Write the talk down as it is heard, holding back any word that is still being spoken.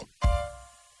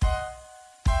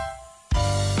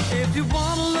If you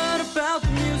want to learn about the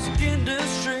music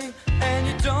industry and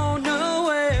you don't know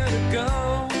where to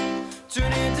go,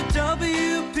 tune into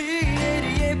WP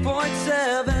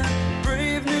 88.7,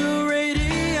 Brave New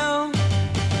Radio.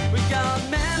 We got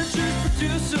managers,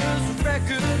 producers,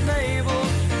 record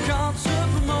labels, concert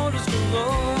promoters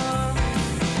galore.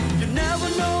 You never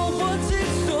know what's in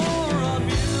store on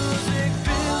Music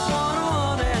Biz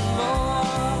 101 and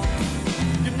more.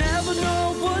 You never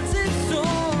know what's in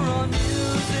store on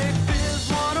Music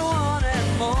Biz 101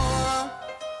 and more.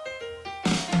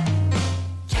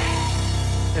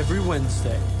 Every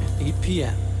Wednesday at 8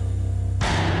 p.m.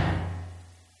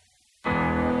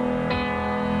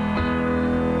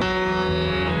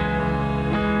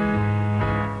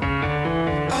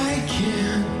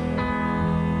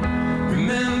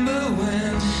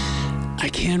 I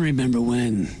can remember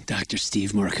when, Dr.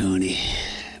 Steve Marconi,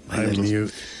 my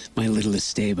little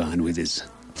Esteban with his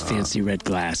fancy red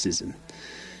glasses and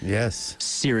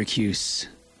Syracuse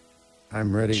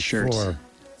I'm ready shirt. for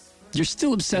You're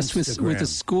still obsessed with a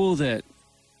school that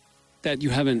you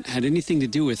haven't had anything to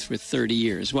do with for 30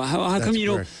 years. Well, how come you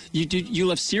don't? You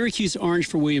left Syracuse orange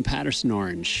for William Patterson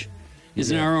orange.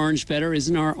 Isn't our orange better?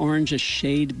 Isn't our orange a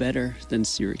shade better than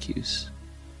Syracuse?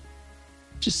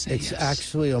 Just say It's yes.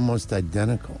 actually almost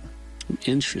identical.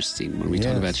 Interesting when we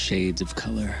talk about shades of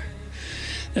color.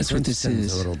 That's what this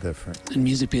is. A little different. And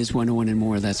Music Biz 101 and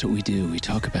more, that's what we do. We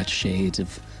talk about shades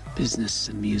of business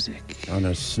and music. On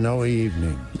a snowy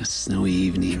evening. A snowy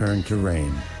evening. Turn to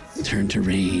rain. Turn to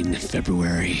rain,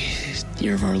 February,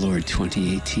 year of our Lord,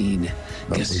 2018.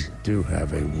 But we do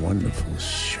have a wonderful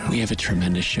show. We have a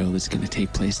tremendous show that's going to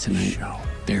take place tonight.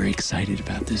 Very excited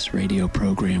about this radio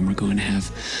program. We're going to have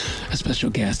a special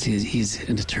guest. He's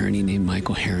an attorney named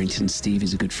Michael Harrington. Steve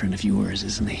is a good friend of yours,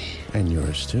 isn't he? And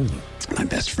yours, too. My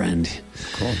best friend.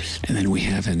 Of course. And then we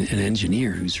have an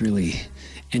engineer who's really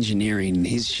engineering.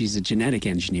 She's a genetic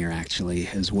engineer, actually,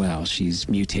 as well. She's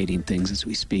mutating things as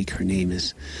we speak. Her name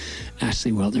is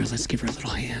Ashley Weltner. Let's give her a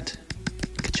little hand.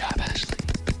 Good job, Ashley.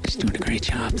 She's doing a great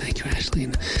job. Thank you, Ashley.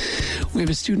 And we have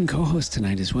a student co-host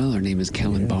tonight as well. Her name is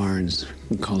Kellen Barnes.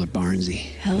 We call her Barnesy.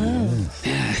 Hello.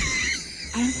 Yeah.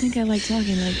 I don't think I like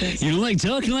talking like this. You don't like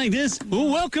talking like this? Well,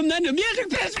 welcome then to Music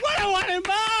Biz 101 and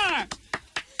more!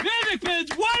 Music Biz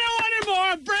 101 and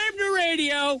more, Brave New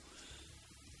Radio.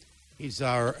 She's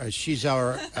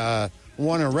our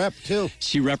Warner rep, too.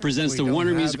 She represents the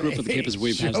Warner Music Group of the campus of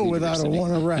William Patterson University. Without a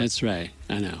Warner rep. That's right.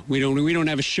 I know. We don't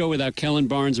have a show without Kellen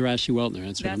Barnes or Ashley Weltner.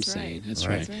 That's what I'm saying. That's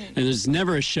right. And there's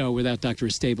never a show without Dr.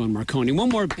 Esteban Marconi. One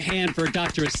more hand for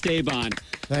Dr. Esteban.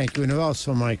 Thank you. And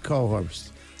also my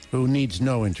co-host, who needs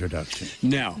no introduction.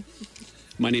 No.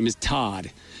 My name is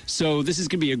Todd. So this is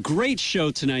going to be a great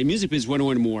show tonight. Music Biz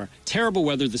 101 and more. Terrible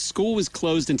weather. The school was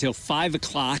closed until 5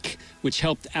 o'clock, which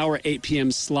helped our 8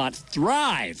 p.m. slot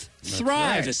thrive.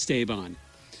 Thrive, Esteban.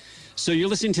 So you're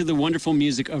listening to the wonderful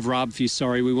music of Rob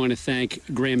Fusari. We want to thank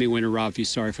Grammy winner Rob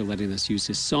Fusari for letting us use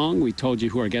his song. We told you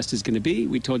who our guest is going to be.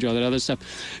 We told you all that other stuff.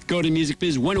 Go to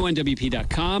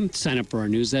musicbiz101wp.com. Sign up for our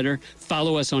newsletter.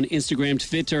 Follow us on Instagram,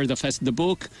 Twitter, the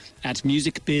Facebook, at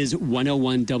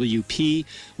musicbiz101wp.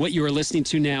 What you are listening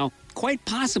to now quite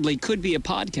possibly could be a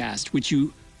podcast, which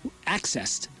you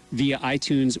accessed via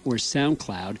iTunes or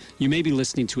SoundCloud. You may be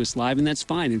listening to us live, and that's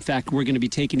fine. In fact, we're going to be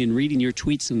taking and reading your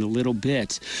tweets in a little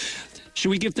bit. Should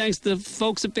we give thanks to the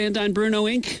folks at Van Dyne Bruno,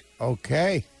 Inc.?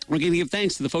 Okay. We're going to give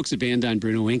thanks to the folks at Van Dyne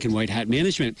Bruno, Inc. and White Hat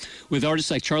Management, with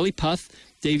artists like Charlie Puth,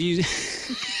 Dave He's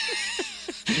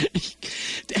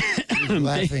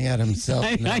laughing at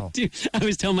himself now. I do. I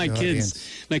always tell my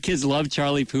kids love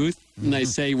Charlie Puth. And I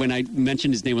say, when I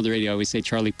mention his name on the radio, I always say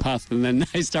Charlie Puth. And then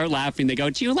I start laughing. They go,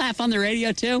 do you laugh on the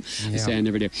radio too? I say, I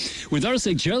never do. With artists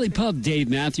like Charlie Puth, Dave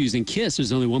Matthews, and Kiss,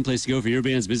 there's only one place to go for your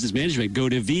band's business management. Go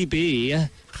to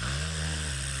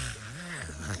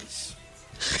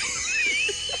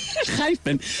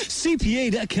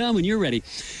VB-CPA.com when you're ready.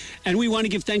 And we want to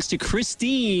give thanks to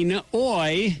Christine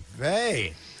Oy.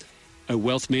 Hey. A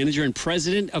wealth manager and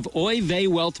president of Oy Vey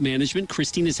Wealth Management.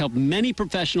 Christine has helped many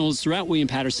professionals throughout William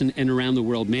Patterson and around the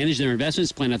world manage their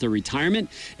investments, plan out their retirement.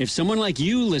 If someone like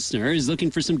you, listener, is looking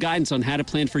for some guidance on how to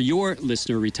plan for your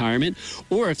listener retirement,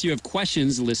 or if you have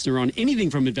questions, listener, on anything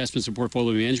from investments or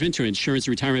portfolio management to insurance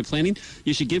retirement planning,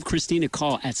 you should give Christine a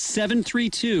call at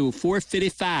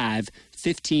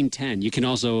 732-455-1510. You can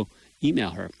also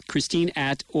email her, Christine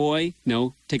at take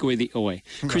away the Oy.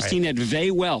 Right. Christine at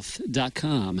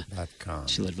veywealth.com.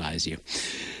 She'll advise you.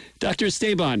 Dr.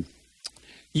 Esteban,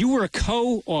 you were a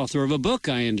co-author of a book,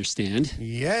 I understand.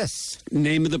 Yes.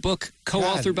 Name of the book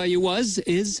co-authored by you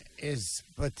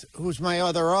but who's my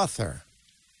other author?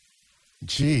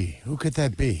 Gee, who could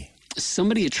that be?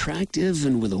 Somebody attractive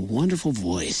and with a wonderful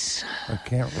voice. I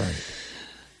can't write.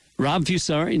 Rob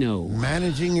Fusari, no.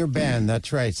 Managing Your Band,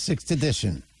 that's right, 6th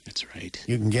edition. That's right.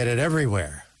 You can get it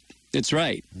everywhere. That's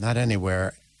right. Not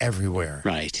anywhere, everywhere.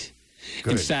 Right.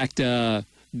 Good. In fact,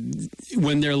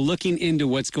 when they're looking into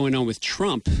what's going on with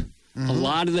Trump, a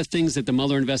lot of the things that the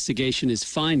Mueller investigation is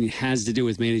finding has to do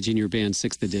with Managing Your Band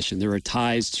 6th edition. There are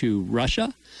ties to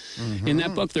Russia in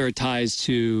that book. There are ties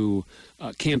to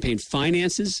campaign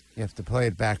finances. You have to play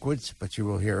it backwards, but you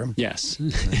will hear him. Yes.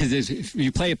 If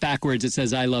you play it backwards, it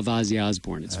says, I love Ozzy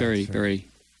Osbourne. It's very, very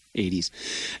 80s.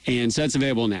 And so that's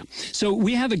available now. So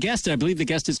we have a guest. I believe the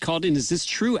guest is called in. Is this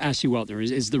true, Ashley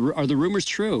Weltner? Are the rumors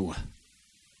true?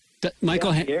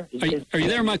 Michael, Yeah, are you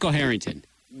there, Michael Harrington?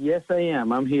 Yes, I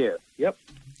am. I'm here. Yep.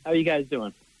 How are you guys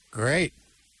doing? Great.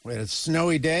 We had a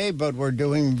snowy day, but we're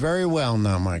doing very well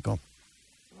now, Michael.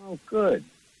 Oh, good.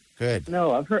 Good.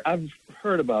 No, I've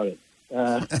heard about it.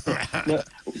 No,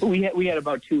 we had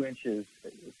about 2 inches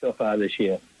so far this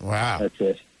year. Wow. That's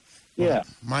it. Yeah. Well,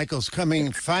 Michael's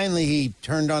coming. Finally, he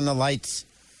turned on the lights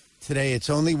today. It's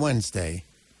only Wednesday.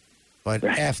 But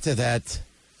after that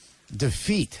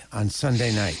defeat on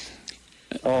Sunday night,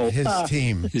 his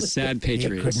team, His sad he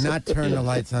Patriots. could not turn the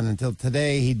lights on until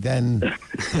today. He then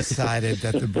decided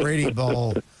that the Brady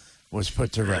Bowl was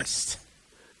put to rest.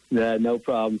 No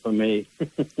problem for me.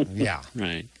 Yeah.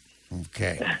 Right.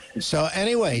 Okay. So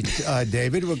anyway,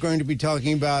 David, we're going to be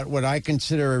talking about what I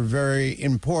consider a very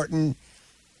important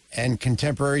and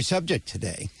contemporary subject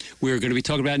today. We're going to be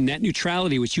talking about net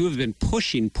neutrality, which you have been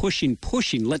pushing.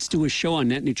 Let's do a show on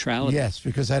net neutrality. Yes,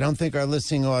 because I don't think our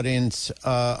listening audience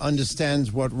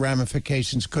understands what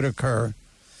ramifications could occur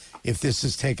if this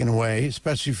is taken away,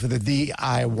 especially for the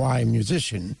DIY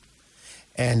musician.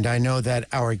 And I know that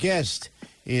our guest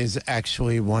is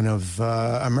actually one of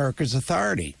America's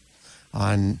authority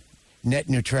on net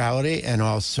neutrality and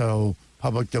also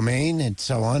public domain and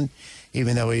so on.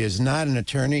 Even though he is not an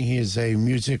attorney, he is a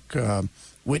music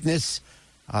witness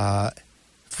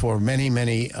for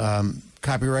many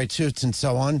copyright suits and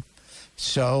so on.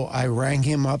 So I rang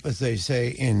him up, as they say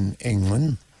in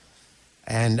England,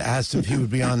 and asked if he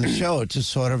would be on the show to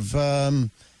sort of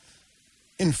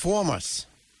inform us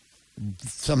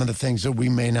some of the things that we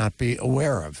may not be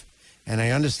aware of. And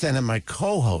I understand that my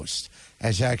co-host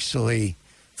has actually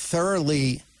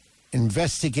thoroughly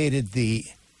investigated the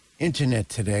internet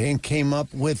today and came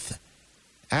up with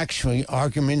actually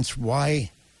arguments why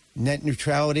net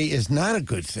neutrality is not a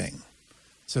good thing.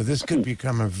 So this could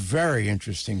become a very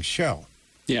interesting show.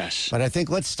 Yes. But I think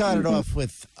let's start it off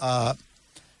with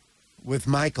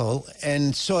Michael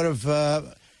and sort of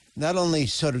not only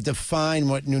sort of define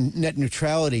what net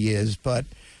neutrality is, but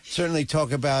certainly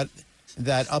talk about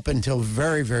that up until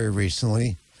very, very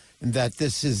recently, that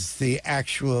this is the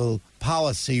actual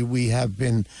policy we have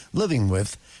been living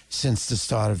with since the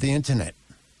start of the internet.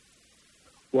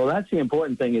 Well, that's the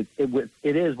important thing. It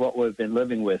is what we've been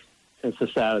living with since the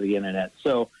start of the internet.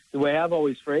 So the way I've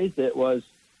always phrased it was,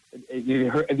 have you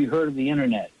heard of the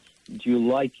internet? Do you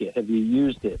like it? Have you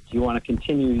used it? Do you want to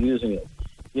continue using it?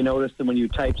 You notice that when you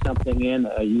type something in,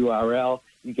 a URL,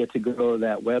 you get to go to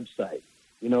that website.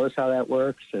 You notice how that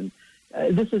works? And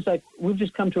this is like, we've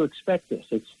just come to expect this.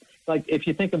 It's like, if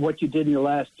you think of what you did in the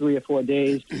last 3 or 4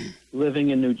 days living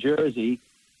in New Jersey,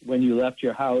 when you left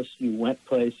your house, you went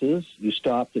places, you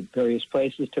stopped at various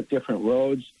places, took different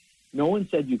roads. No one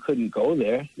said you couldn't go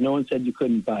there. No one said you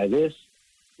couldn't buy this.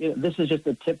 You know, this is just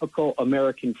a typical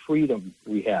American freedom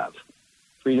we have.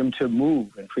 Freedom to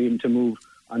move, and freedom to move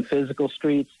on physical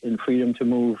streets, and freedom to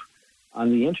move on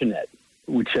the internet,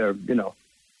 which are,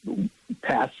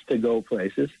 paths to go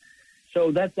places.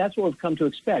 So that's what we've come to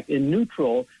expect. In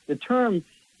neutral, the term,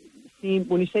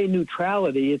 when you say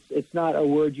neutrality, it's not a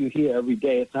word you hear every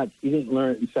day. It's not, you didn't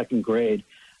learn it in second grade.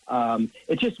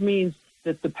 It just means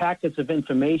that the packets of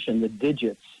information, the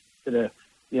digits that are,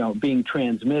 being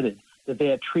transmitted, that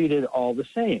they are treated all the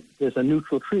same. There's a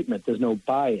neutral treatment. There's no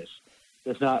bias.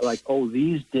 There's not like, oh,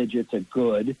 these digits are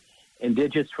good, and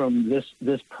digits from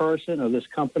this person or this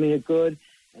company are good,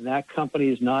 and that company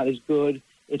is not as good.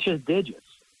 It's just digits.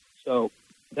 So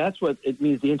that's what it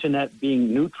means, the internet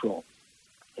being neutral,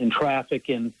 and traffic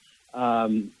and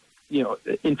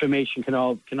information can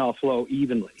all flow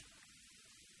evenly.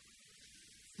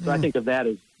 So I think of that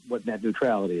as what net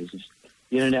neutrality is. It's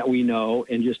the internet we know,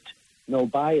 and just no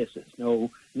biases, no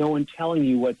one telling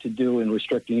you what to do and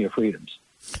restricting your freedoms.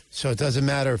 So it doesn't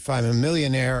matter if I'm a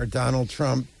millionaire or Donald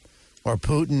Trump or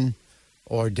Putin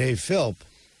or Dave Philp,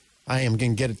 I am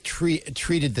going to get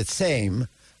treated the same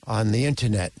on the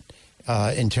internet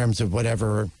in terms of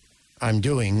whatever I'm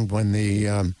doing when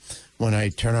I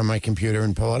turn on my computer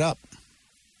and pull it up.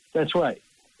 That's right.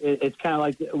 It's kind of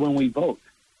like when we vote.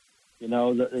 You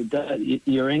know,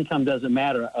 your income doesn't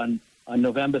matter. On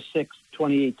November 6th,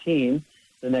 2018,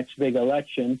 the next big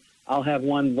election, I'll have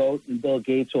one vote and Bill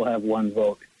Gates will have one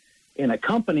vote. In a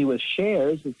company with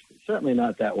shares, it's certainly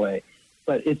not that way.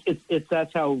 But it's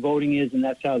that's how voting is, and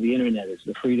that's how the internet is,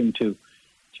 the freedom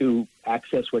to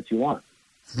access what you want.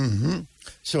 Mm-hmm.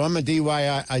 So I'm a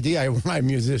DIY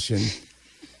musician,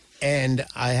 and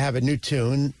I have a new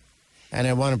tune, and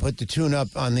I want to put the tune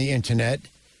up on the internet.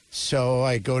 So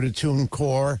I go to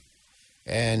TuneCore,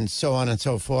 and so on and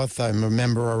so forth. I'm a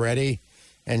member already,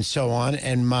 and so on.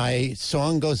 And my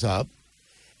song goes up,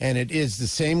 and it is the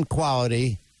same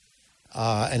quality,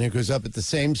 and it goes up at the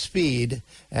same speed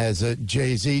as a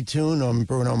Jay-Z tune or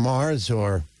Bruno Mars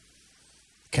or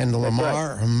Kendall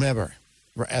Lamar or whomever,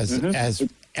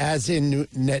 as in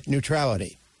net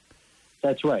neutrality.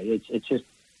 That's right. It's just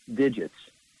digits.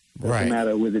 Doesn't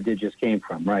matter where the digits came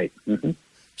from, right? Mm-hmm.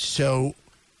 So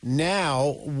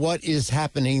now, what is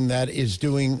happening that is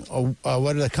doing? What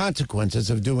are the consequences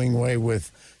of doing away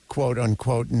with "quote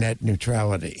unquote" net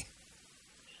neutrality?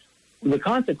 The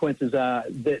consequences are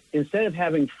that instead of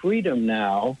having freedom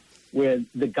now, where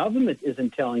the government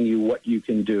isn't telling you what you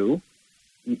can do,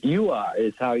 you are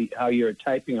is how you're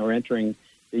typing or entering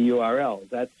the URL.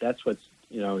 That's what's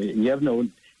you have no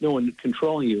one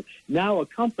controlling you. Now a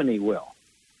company will.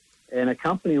 And a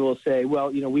company will say,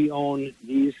 well, we own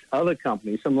these other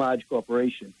companies, some large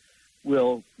corporation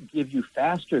will give you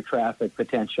faster traffic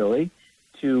potentially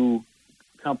to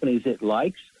companies it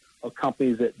likes or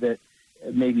companies that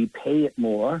maybe pay it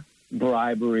more,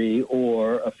 bribery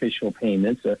or official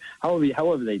payments, or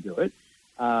however they do it.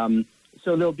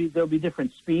 So there'll be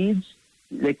different speeds.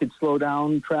 They could slow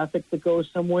down traffic that goes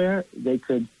somewhere. They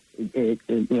could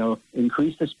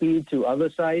increase the speed to other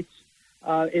sites.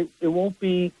 It won't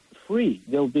be free.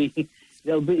 They'll be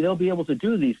able to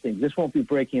do these things. This won't be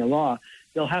breaking a law.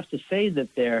 They'll have to say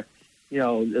that they'll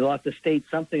have to state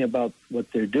something about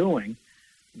what they're doing,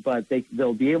 but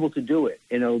they'll be able to do it,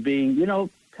 and it'll be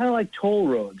kind of like toll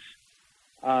roads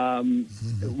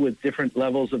with different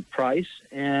levels of price.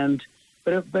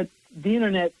 But the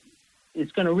internet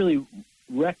is going to really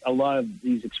wreck a lot of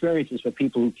these experiences for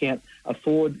people who can't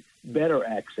afford better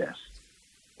access,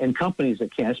 and companies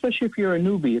that can, especially if you're a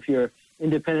newbie, if you're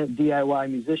independent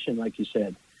DIY musician, like you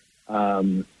said,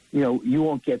 you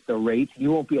won't get the rate.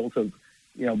 You won't be able to,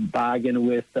 bargain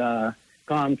with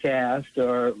Comcast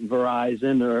or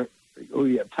Verizon or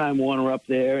you have Time Warner up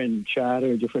there and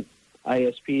Charter, different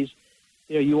ISPs.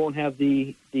 You won't have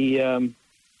the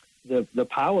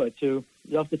power to.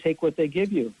 You'll have to take what they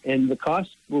give you, and the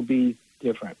cost will be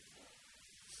different.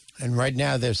 And right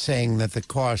now they're saying that the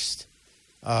cost.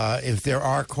 If there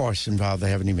are costs involved,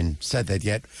 they haven't even said that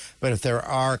yet, but if there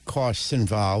are costs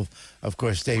involved, of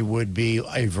course, they would be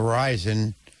a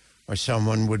Verizon or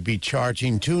someone would be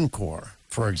charging TuneCore,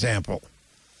 for example,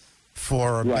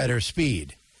 for a better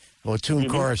speed. Well,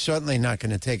 TuneCore is certainly not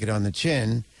going to take it on the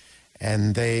chin,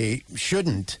 and they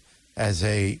shouldn't as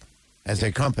a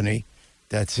company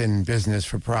that's in business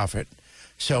for profit.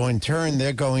 So in turn,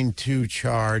 they're going to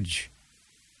charge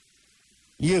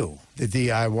you, the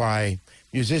DIY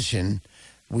musician.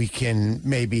 We can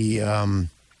maybe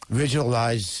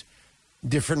visualize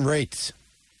different rates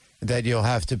that you'll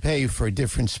have to pay for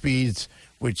different speeds,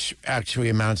 which actually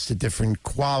amounts to different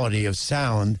quality of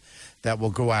sound that will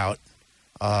go out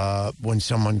when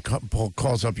someone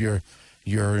calls up your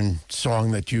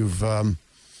song that you've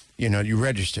you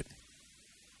registered.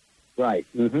 Right.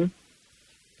 Mm-hmm.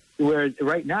 Where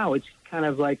right now it's kind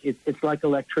of like it's like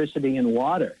electricity and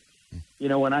water.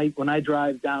 When I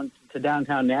drive down to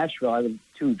downtown Nashville, I live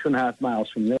 2.5 miles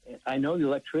from there. I know the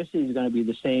electricity is going to be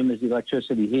the same as the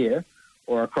electricity here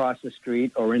or across the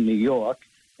street or in New York.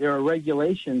 There are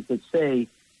regulations that say,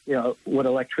 what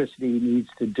electricity needs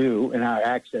to do and our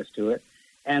access to it,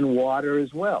 and water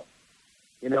as well.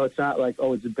 It's not like,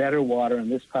 it's better water in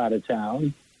this part of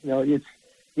town. These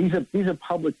are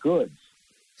public goods.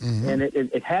 Mm-hmm. And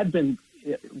it had been,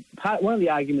 one of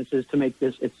the arguments is to make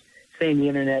this, it's saying the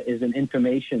internet is an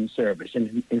information service,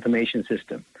 an information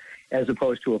system, as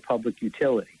opposed to a public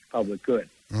utility, public good.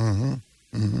 Mm-hmm.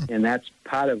 Mm-hmm. And that's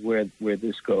part of where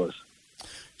this goes.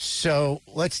 So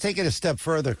let's take it a step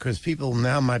further, because people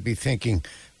now might be thinking,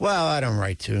 well, I don't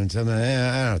write tunes. I don't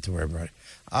have to worry about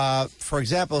it. For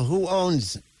example, who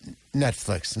owns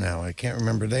Netflix now? I can't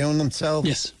remember. They own themselves?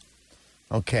 Yes.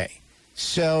 Okay.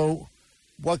 So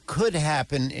what could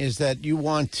happen is that you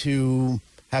want to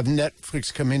have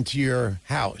Netflix come into your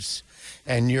house,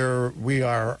 and we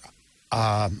are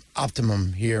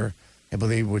Optimum here, I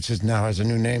believe, which is now has a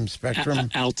new name, Spectrum.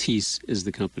 Altice is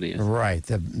the company. Right,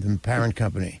 the parent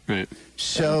company. Right.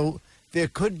 So there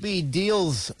could be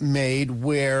deals made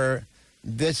where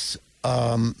this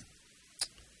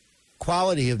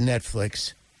quality of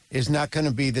Netflix is not going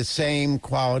to be the same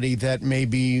quality that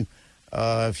maybe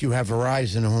if you have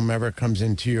Verizon or whomever comes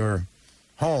into your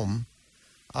home,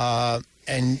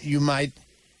 and you might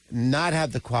not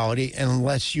have the quality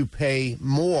unless you pay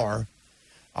more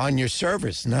on your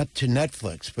service, not to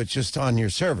Netflix, but just on your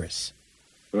service.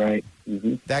 Right.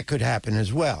 Mm-hmm. That could happen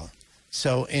as well.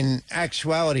 So in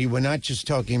actuality, we're not just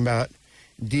talking about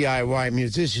DIY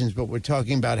musicians, but we're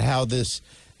talking about how this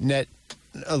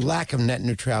lack of net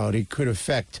neutrality could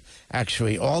affect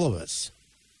actually all of us.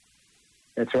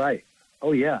 That's right.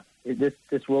 Oh, yeah.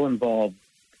 This will involve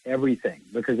everything,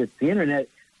 because the internet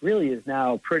really is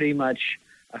now pretty much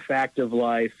a fact of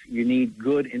life. You need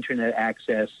good internet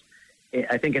access.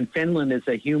 I think in Finland it's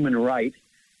a human right.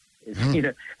 You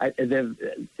know,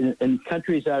 and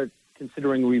countries are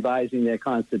considering revising their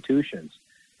constitutions.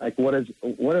 Like, what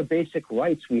are basic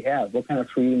rights we have? What kind of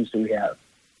freedoms do we have?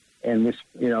 And this,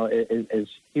 you know, as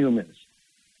humans.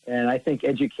 And I think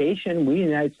education. We in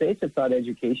the United States have thought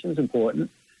education is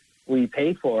important. We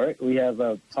pay for it. We have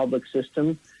a public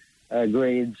system.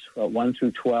 Grades 1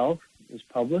 through 12 is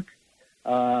public.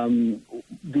 The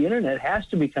internet has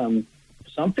to become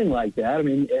something like that. I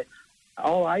mean,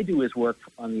 all I do is work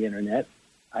on the internet.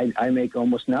 I make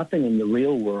almost nothing in the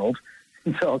real world.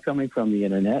 It's all coming from the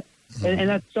internet. Mm-hmm. And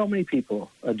that's so many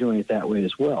people are doing it that way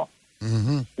as well.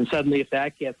 Mm-hmm. And suddenly, if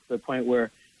that gets to the point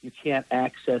where you can't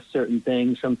access certain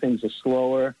things, some things are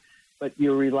slower, but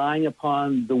you're relying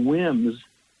upon the whims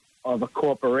of a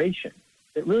corporation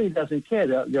that really doesn't care.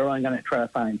 They're only going to try to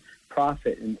find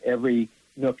profit in every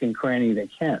nook and cranny they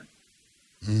can.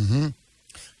 Mm-hmm.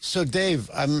 So, Dave,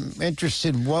 I'm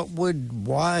interested,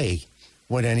 why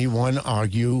would anyone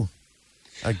argue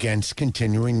against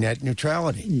continuing net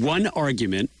neutrality? One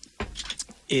argument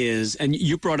is, and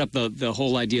you brought up the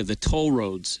whole idea of the toll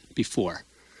roads before,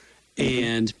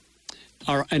 and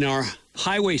in our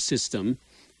highway system,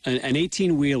 an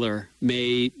 18-wheeler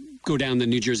may go down the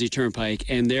New Jersey Turnpike,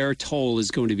 and their toll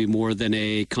is going to be more than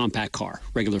a compact car,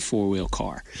 regular four-wheel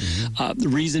car. Mm-hmm. The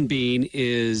reason being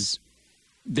is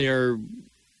they're,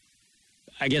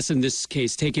 I guess in this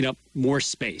case, taking up more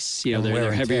space. You know,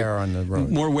 they're heavier on the road.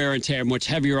 More wear and tear, much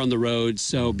heavier on the road.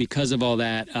 So because of all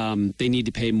that, they need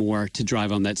to pay more to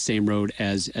drive on that same road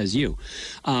as you.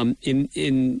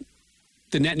 In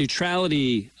the net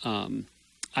neutrality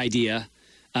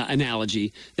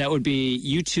analogy, that would be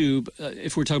YouTube.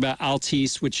 If we're talking about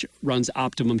Altice, which runs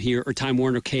Optimum here, or Time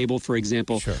Warner Cable, for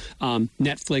example, sure.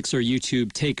 Netflix or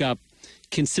YouTube take up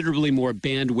considerably more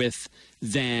bandwidth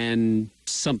than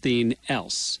something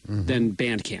else, than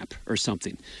Bandcamp or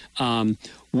something.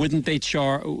 Wouldn't they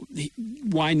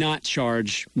why not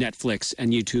charge Netflix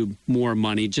and YouTube more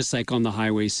money, just like on the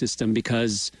highway system?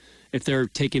 Because if they're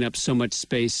taking up so much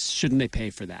space, shouldn't they pay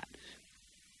for that?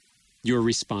 Your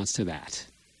response to that?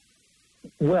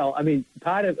 Well, I mean,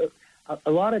 part of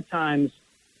a lot of times,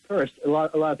 first, a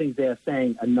lot of things they're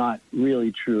saying are not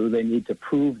really true. They need to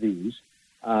prove these.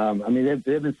 I mean, they've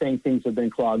been saying things have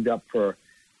been clogged up for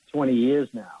 20 years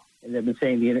now, and they've been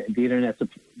saying the internet's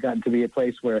gotten to be a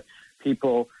place where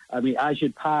people. I mean,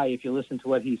 Ajit Pai, if you listen to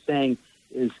what he's saying,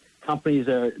 is companies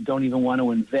don't even want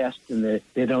to invest, and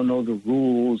they don't know the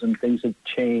rules, and things have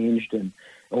changed, and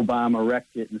Obama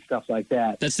wrecked it and stuff like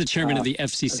that. That's the chairman of the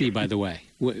FCC, by the way.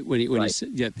 When he right.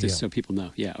 said, just so people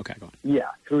know. Yeah, okay, go on. Yeah,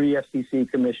 3 FCC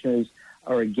commissioners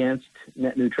are against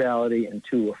net neutrality, and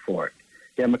 2 are for it.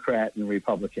 Democrat and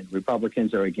Republican.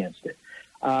 Republicans are against it.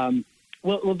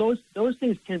 Well, those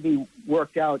things can be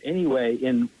worked out anyway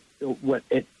in what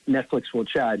Netflix will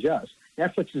charge us.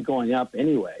 Netflix is going up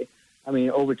anyway. I mean,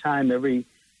 over time, every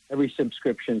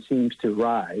subscription seems to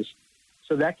rise,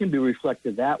 so that can be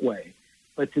reflected that way.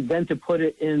 But to put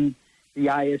it in the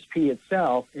ISP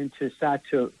itself and to start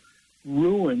to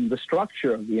ruin the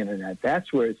structure of the internet,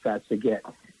 that's where it starts to get.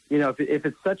 You know, if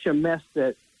it's such a mess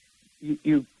that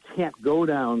you can't go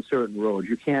down certain roads,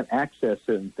 you can't access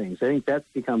certain things, I think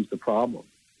that becomes the problem.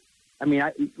 I mean,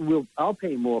 I'll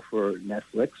pay more for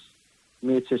Netflix. I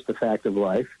mean, it's just a fact of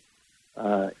life.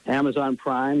 Amazon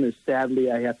Prime is,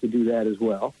 sadly, I have to do that as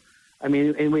well. I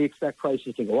mean, and we expect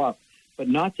prices to go up, but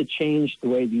not to change the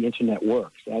way the internet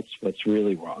works. That's what's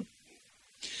really wrong.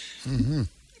 Mm-hmm.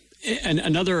 And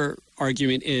another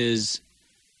argument is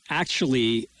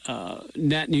actually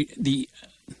the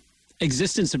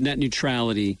existence of net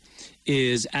neutrality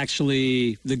is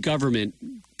actually the government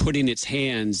putting its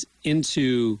hands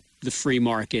into the free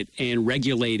market and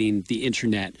regulating the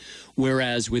internet,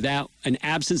 whereas without an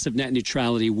absence of net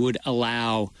neutrality would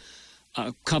allow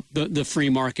the free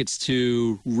markets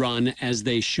to run as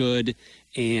they should,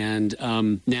 and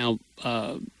now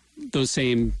those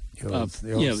same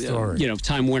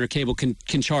Time Warner Cable can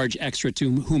charge extra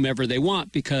to whomever they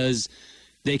want because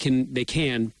they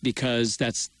can because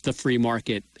that's the free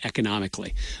market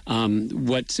economically.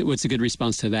 What's a good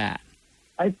response to that?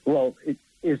 It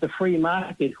is the free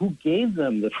market. Who gave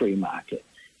them the free market?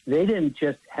 They didn't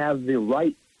just have the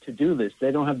right to do this.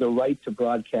 They don't have the right to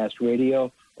broadcast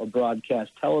radio or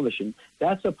broadcast television.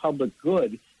 That's a public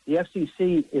good. The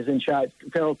FCC is in charge.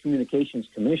 Federal Communications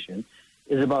Commission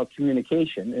is about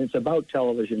communication, and it's about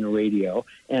television and radio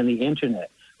and the internet.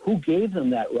 Who gave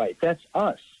them that right? That's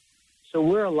us. So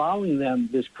we're allowing them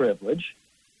this privilege,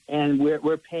 and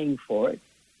we're paying for it.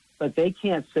 But they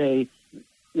can't say,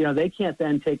 they can't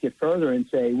then take it further and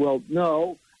say, well,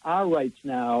 no, our rights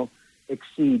now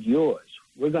exceed yours.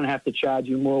 We're going to have to charge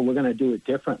you more. We're going to do it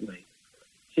differently.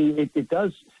 See, it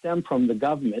does stem from the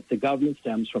government. The government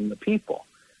stems from the people.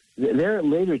 They're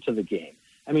later to the game.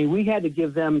 I mean, we had to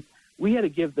give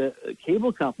the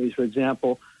cable companies, for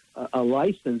example, a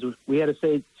license. We had to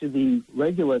say to the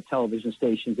regular television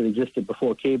stations that existed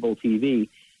before cable TV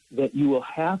that you will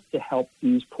have to help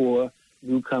these poor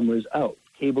newcomers out.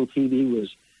 Cable TV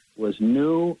was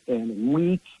new and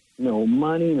weak, no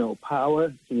money, no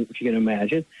power, if you can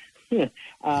imagine.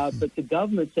 But the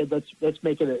government said, let's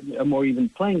make it a more even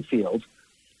playing field.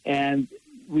 And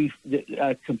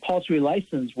a compulsory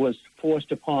license was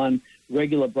forced upon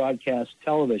regular broadcast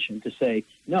television to say,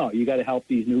 no, you got to help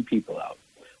these new people out.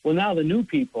 Well, now the new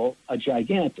people are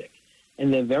gigantic,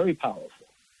 and they're very powerful.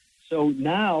 So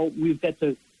now we've got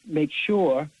to make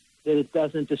sure that it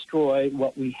doesn't destroy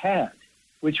what we had,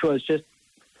 which was just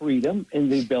freedom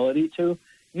and the ability to,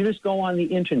 you just go on the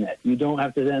internet. You don't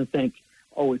have to then think,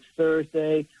 oh, it's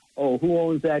Thursday. Oh, who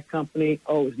owns that company?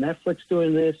 Oh, is Netflix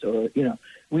doing this? Or,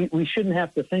 we shouldn't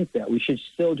have to think that. We should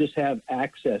still just have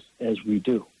access as we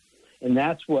do. And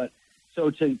that's what, so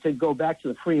to go back to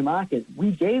the free market,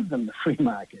 we gave them the free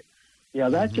market.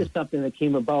 That's just something that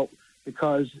came about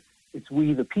because it's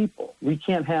we the people. We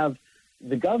can't have,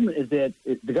 the government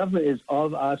is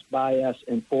of us, by us,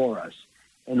 and for us.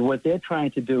 And what they're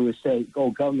trying to do is say,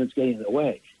 oh, government's getting in the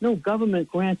way. No, government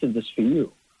granted this for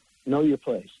you. Know your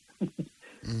place.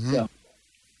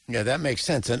 Yeah, that makes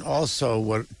sense. And also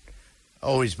what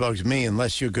always bugs me,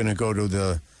 unless you're going to go to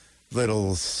the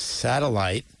little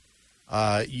satellite,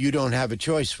 you don't have a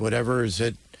choice. Whatever is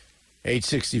at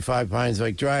 865 Pines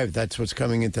Lake Drive, that's what's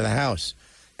coming into the house.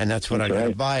 And that's what I got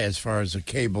to buy as far as a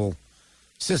cable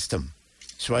system.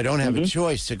 So I don't have a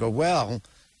choice to go, well,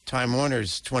 Time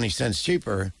Warner's 20 cents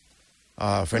cheaper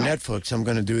for Netflix. I'm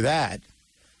going to do that.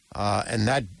 And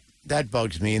that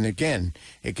bugs me. And again,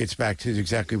 it gets back to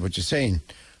exactly what you're saying.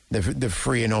 The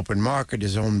free and open market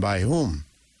is owned by whom?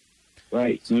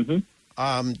 Right. Do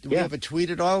we have a tweet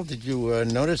at all? Did you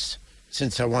notice?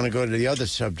 Since I want to go to the other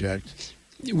subject.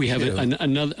 We have a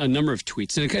number of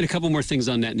tweets and a couple more things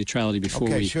on net neutrality before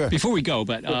we go.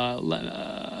 But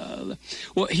well,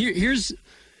 here's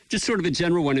just sort of a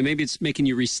general one, and maybe it's making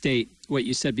you restate what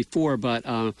you said before. But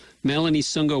Melanie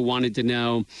Sungo wanted to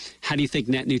know, how do you think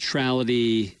net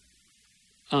neutrality?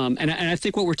 And I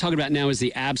think what we're talking about now is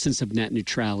the absence of net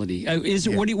neutrality.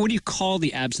 What do you call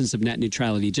the absence of net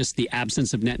neutrality? Just the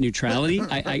absence of net neutrality?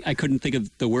 I couldn't think of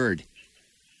the word.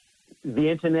 The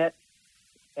internet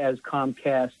as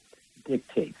Comcast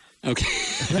dictates. Okay.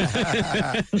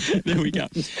 There we go.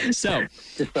 So,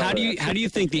 how do you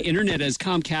think the internet as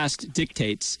Comcast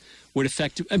dictates would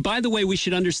affect? And by the way, we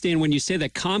should understand when you say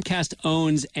that Comcast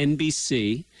owns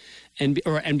NBC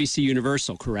or NBC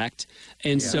Universal, correct?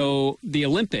 And so the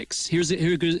Olympics, here's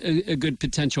a good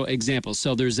potential example.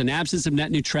 So there's an absence of net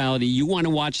neutrality. You want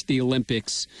to watch the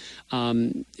Olympics.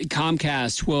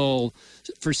 Comcast will,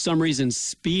 for some reason,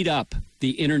 speed up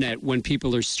the internet when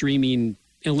people are streaming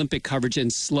Olympic coverage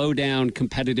and slow down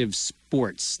competitive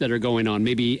sports that are going on,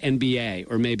 maybe NBA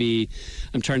or maybe,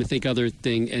 I'm trying to think other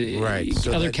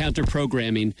counter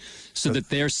programming so that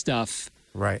their stuff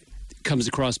comes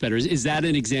across better. Is that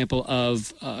an example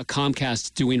of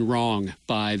Comcast doing wrong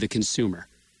by the consumer?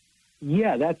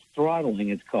 Yeah, that's throttling,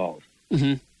 it's called.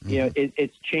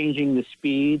 It's changing the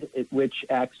speed at which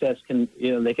access can,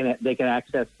 they can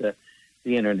access the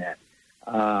internet.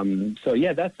 So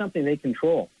yeah, that's something they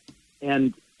control,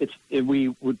 and we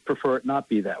would prefer it not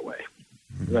be that way.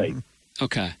 Right.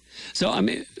 Okay. So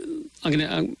I'm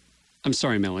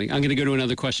sorry, Melanie. I'm going to go to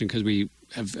another question because we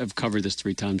have covered this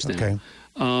 3 times now. Okay.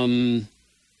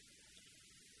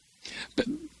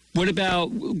 What about,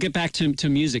 get back to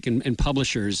music and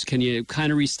publishers. Can you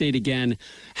kind of restate again,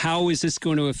 how is this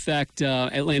going to affect,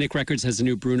 Atlantic Records has a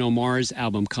new Bruno Mars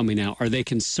album coming out. Are they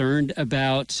concerned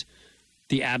about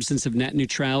the absence of net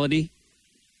neutrality?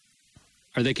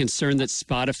 Are they concerned that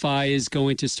Spotify is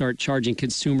going to start charging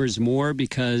consumers more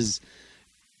because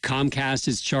Comcast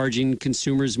is charging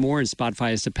consumers more and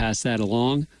Spotify has to pass that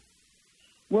along?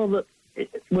 Well,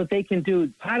 what they can do,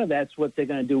 part of that's what they're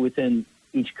going to do within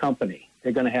each company.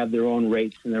 They're going to have their own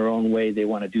rates and their own way they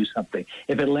want to do something.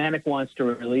 If Atlantic wants to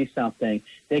release something,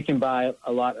 they can buy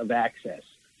a lot of access.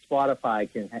 Spotify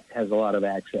has a lot of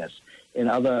access, and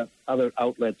other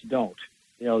outlets don't.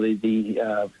 You know,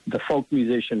 the folk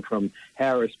musician from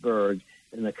Harrisburg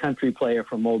and the country player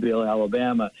from Mobile,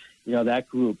 Alabama, you know, that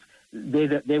group,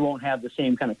 they won't have the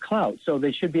same kind of clout. So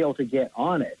they should be able to get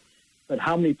on it. But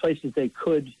how many places they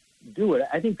could do it,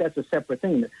 I think that's a separate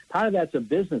thing. Part of that's a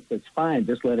business that's fine.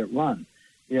 Just let it run.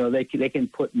 You know, they can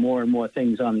put more and more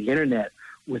things on the internet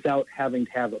without having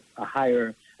to have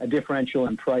a differential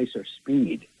in price or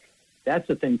speed. That's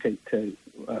the thing to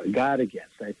guard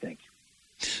against, I think.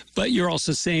 But you're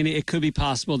also saying it could be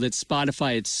possible that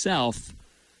Spotify itself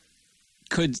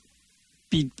could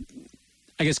be,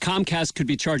 I guess Comcast could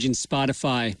be charging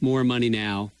Spotify more money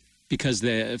now because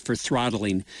for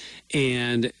throttling,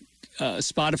 and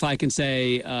Spotify can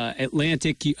say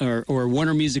Atlantic or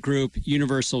Warner Music Group,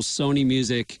 Universal, Sony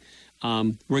Music,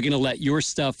 we're going to let your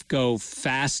stuff go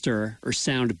faster or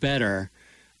sound better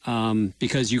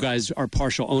because you guys are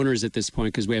partial owners at this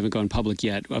point because we haven't gone public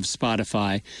yet of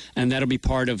Spotify, and that'll be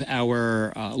part of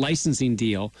our licensing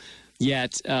deal.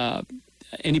 Yet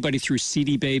anybody through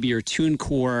CD Baby or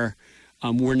TuneCore,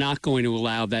 we're not going to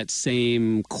allow that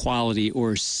same quality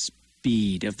or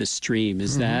speed of the stream.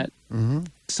 Is that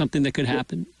something that could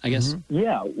happen, I guess?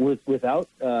 Yeah, without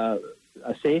a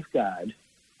safeguard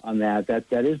on that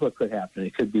is what could happen.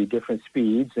 It could be different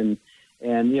speeds, and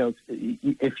you know,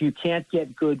 if you can't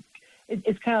get good,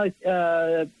 it's kind of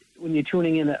like when you're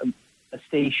tuning in a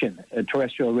station, a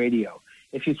terrestrial radio.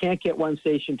 If you can't get one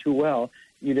station too well,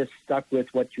 you're just stuck with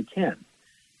what you can.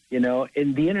 You know,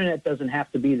 and the internet doesn't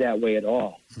have to be that way at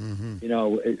all. You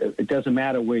know, it doesn't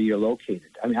matter where you're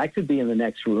located. I mean, I could be in the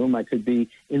next room. I could be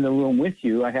in the room with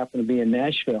you. I happen to be in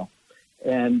Nashville.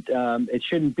 And it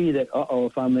shouldn't be that,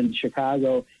 if I'm in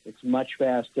Chicago, it's much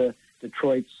faster.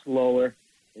 Detroit's slower.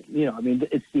 You know, I mean,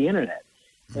 it's the internet.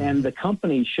 And the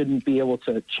company shouldn't be able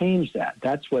to change that.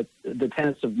 That's what the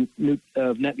tenets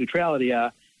of net neutrality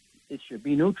are. It should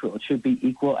be neutral. It should be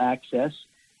equal access.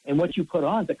 And what you put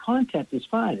on, the content is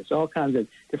fine. It's all kinds of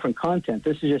different content.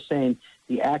 This is just saying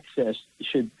the access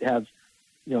should have,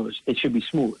 you know, it should be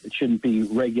smooth. It shouldn't be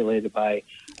regulated by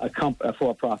a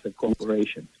for-profit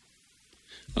corporation.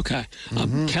 Okay.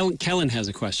 Kellen has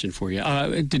a question for you.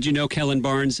 Did you know Kellen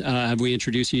Barnes? Have we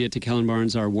introduced you yet to Kellen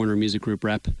Barnes, our Warner Music Group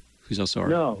rep, who's also our...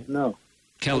 No.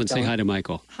 Kellen, say hi to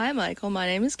Michael. Hi, Michael. My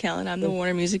name is Kellen. I'm the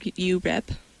Warner Music U rep.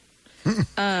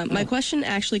 My question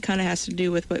actually kind of has to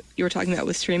do with what you were talking about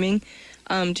with streaming.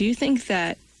 Do you think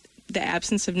that the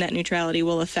absence of net neutrality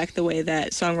will affect the way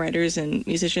that songwriters and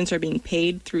musicians are being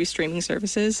paid through streaming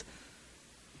services?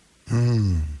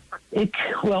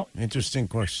 Interesting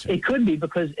question. It could be,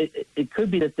 because it could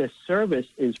be that the service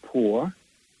is poor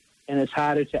and it's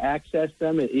harder to access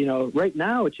them. You know, right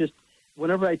now it's just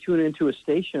whenever I tune into a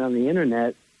station on the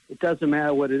internet, it doesn't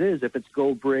matter what it is. If it's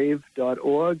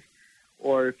gobrave.org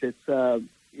or if it's a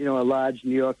large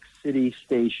New York City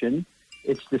station,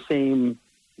 it's the same,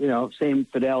 same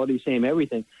fidelity, same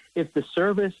everything. If the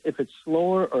service, if it's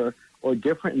slower or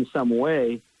different in some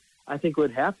way, I think it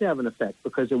would have to have an effect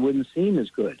because it wouldn't seem as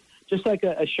good. Just like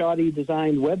a shoddy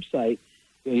designed website,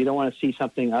 you don't want to see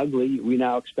something ugly. We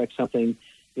now expect something,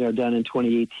 done in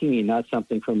 2018, not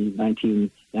something from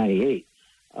 1998.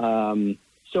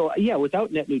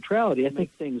 Without net neutrality, I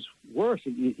think things worse.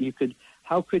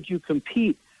 How could you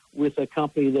compete with a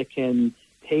company that can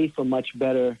pay for much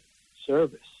better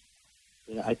service?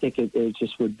 I think it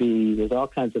just would be, there's all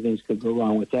kinds of things could go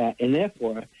wrong with that. And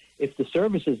therefore, if the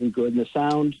service isn't good and the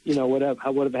sound,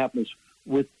 whatever happens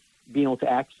with being able to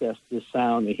access the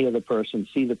sound and hear the person,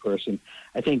 see the person,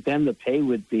 I think then the pay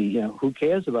would be, who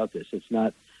cares about this? It's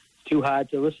too hard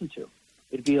to listen to.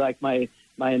 It'd be like my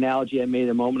analogy I made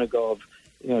a moment ago of,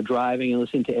 driving and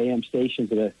listening to AM stations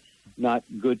that are not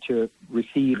good to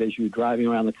receive as you're driving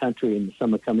around the country, and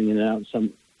some are coming in and out,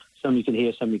 and some you can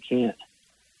hear, some you can't.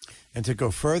 And to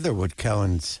go further with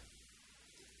Kellen's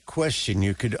question,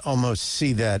 you could almost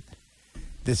see that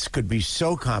this could be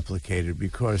so complicated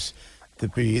because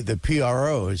the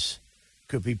PROs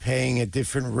could be paying at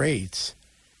different rates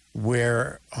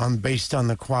based on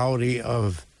the quality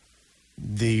of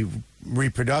the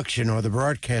reproduction or the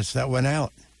broadcast that went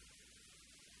out.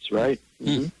 That's right.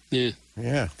 Mm-hmm. Yeah.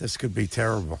 Yeah, this could be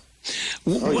terrible.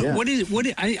 What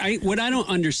I don't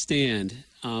understand.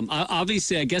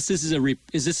 Obviously, I guess this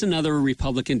is this another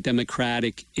Republican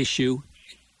Democratic issue?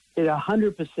 It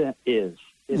 100% is.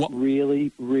 It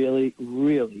really, really,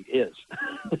 really is.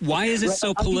 Why is it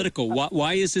so political?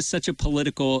 Why is this such a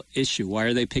political issue? Why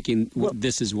are they picking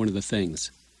this as one of the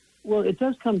things? Well, it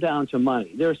does come down to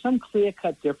money. There are some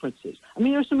clear-cut differences. I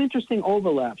mean, there's some interesting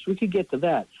overlaps. We could get to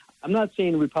that. I'm not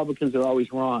saying Republicans are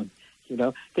always wrong,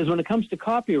 because when it comes to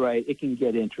copyright, it can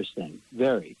get interesting,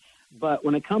 very. But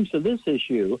when it comes to this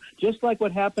issue, just like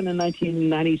what happened in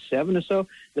 1997 or so,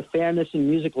 the Fairness in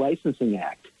Music Licensing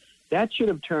Act, that should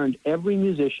have turned every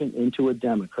musician into a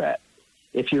Democrat.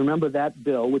 If you remember that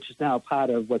bill, which is now part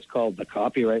of what's called the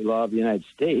copyright law of the United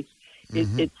States,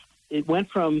 it went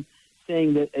from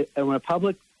saying that when a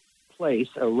public place,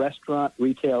 a restaurant,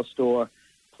 retail store,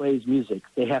 plays music,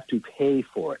 they have to pay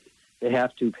for it. They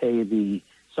have to pay the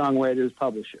songwriter's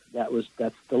publisher.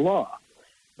 That's the law.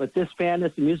 But this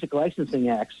Fairness in Music Licensing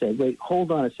Act said, wait,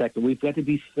 hold on a second. We've got to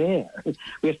be fair.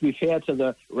 We have to be fair to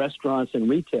the restaurants and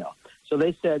retail. So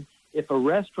they said if a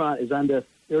restaurant is under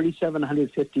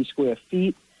 3,750 square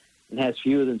feet and has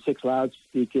fewer than 6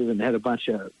 loudspeakers and had a bunch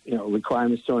of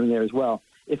requirements thrown in there as well,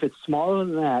 if it's smaller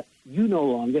than that, you no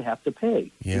longer have to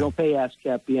pay. Yeah. You don't pay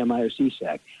ASCAP, BMI, or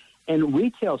CSAC. And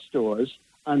retail stores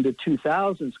under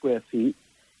 2,000 square feet,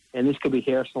 and this could be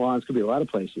hair salons, could be a lot of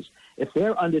places, if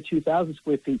they're under 2,000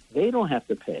 square feet, they don't have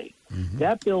to pay. Mm-hmm.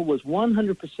 That bill was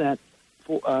 100%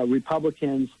 for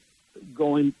Republicans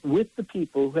going with the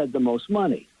people who had the most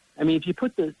money. I mean, if you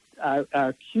put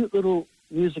our cute little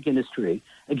music industry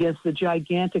against the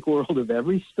gigantic world of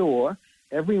every store,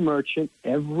 every merchant,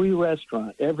 every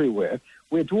restaurant, everywhere,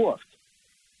 we're dwarfed.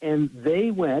 And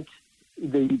they went,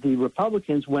 the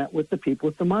Republicans went with the people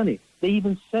with the money. They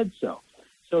even said so.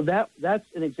 So that's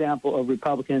an example of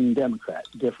Republican and Democrat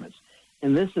difference.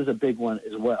 And this is a big one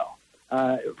as well.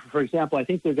 For example, I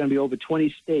think there are going to be over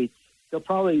 20 states. They'll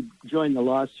probably join the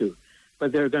lawsuit,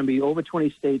 but there are going to be over 20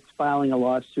 states filing a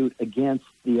lawsuit against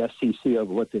the FCC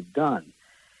over what they've done.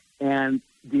 And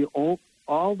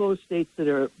all those states that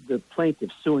are the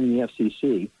plaintiffs suing the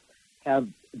FCC have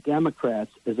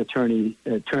Democrats as attorneys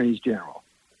general.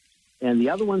 And the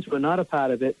other ones who are not a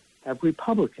part of it have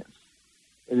Republicans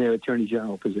in their attorney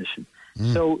general position.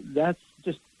 So that's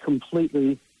just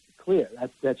completely clear.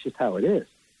 That's just how it is.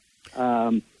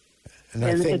 And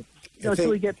I think until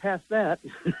we get past that.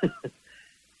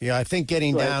 Yeah, I think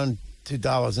getting down to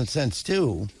dollars and cents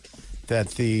too, that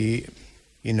the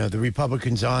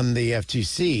Republicans on the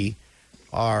FTC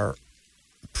are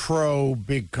pro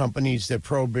big companies, they're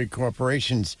pro big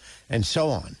corporations, and so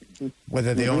on.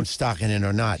 Whether they own stock in it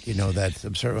or not,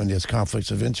 that certainly there's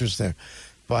conflicts of interest there.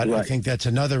 But I think that's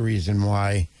another reason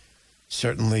why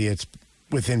certainly it's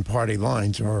within party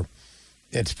lines, or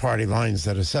it's party lines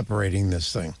that are separating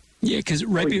this thing. Yeah, because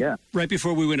right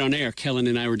before we went on air, Kellen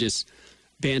and I were just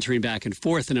bantering back and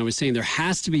forth, and I was saying there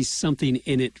has to be something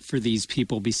in it for these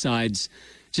people besides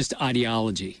just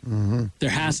ideology. Mm-hmm. There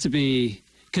has to be,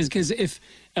 because if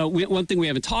one thing we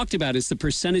haven't talked about is the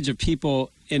percentage of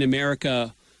people in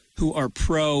America who are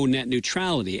pro net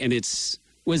neutrality, and it's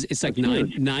like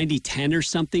 90-10 or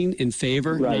something in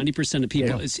favor. 90% of people.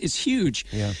 Yeah. It's huge.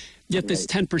 Yeah. Yet this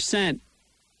 10%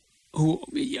 who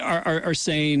are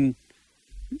saying,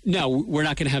 no, we're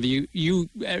not going to have you.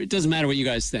 It doesn't matter what you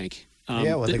guys think.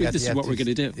 This is what we're going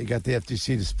to do. You got the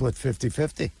FTC to split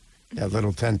 50-50. That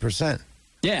little 10%.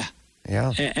 Yeah.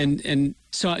 Yeah. And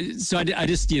so I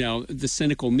just, the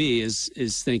cynical me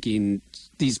is thinking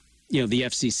the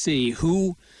FCC,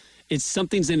 who it's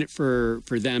something's in it for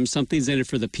them, something's in it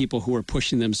for the people who are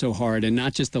pushing them so hard, and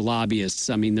not just the lobbyists.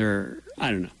 I mean,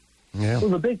 I don't know. Yeah. Well,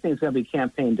 the big thing is going to be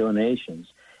campaign donations.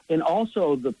 And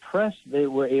also the press they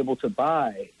were able to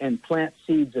buy and plant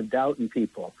seeds of doubt in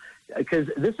people. Because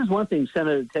this is one thing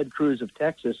Senator Ted Cruz of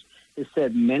Texas has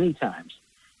said many times.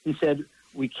 He said,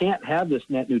 we can't have this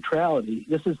net neutrality.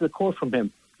 This is the quote from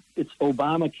him. It's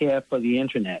Obamacare for the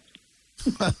internet.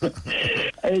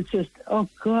 It's just, oh,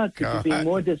 God, could you be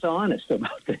more dishonest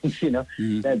about things,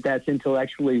 that's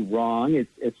intellectually wrong.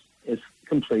 It's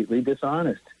completely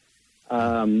dishonest.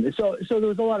 So there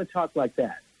was a lot of talk like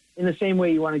that. In the same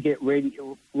way you want to get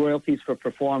royalties for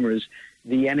performers,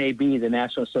 the NAB, the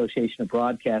National Association of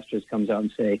Broadcasters, comes out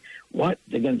and say, what,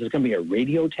 there's going to be a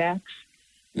radio tax?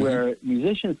 Where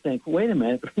musicians think, wait a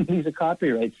minute, these are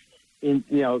copyrights in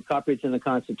the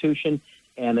Constitution,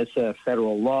 and it's a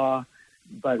federal law,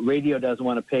 but radio doesn't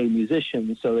want to pay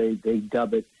musicians, so they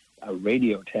dub it a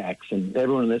radio tax. And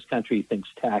everyone in this country thinks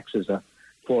tax is a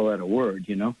four-letter word,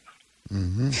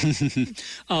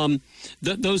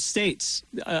 Those states,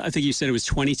 I think you said it was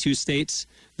 22 states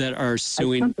that are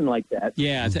suing. Something like that.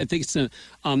 Yeah, I think it's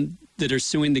that are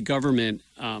suing the government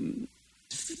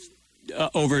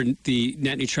over the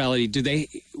net neutrality. Do they?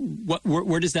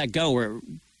 Where does that go? Or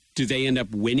do they end up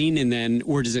winning, and then,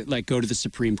 or does it like go to the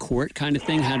Supreme Court kind of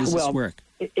thing? How does this work?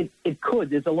 It could.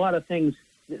 There's a lot of things.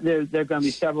 There are going to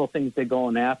be several things they're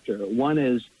going after. One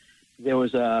is there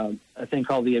was a thing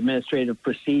called the Administrative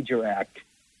Procedure Act,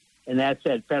 and that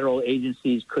said federal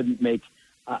agencies couldn't make,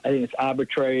 I think it's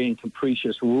arbitrary and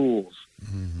capricious rules.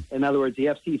 Mm-hmm. In other words, the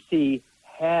FCC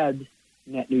had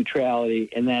net neutrality,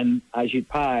 and then Ajit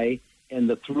Pai and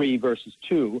the 3 versus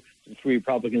 2, the 3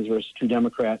 Republicans versus 2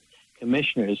 Democrat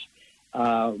commissioners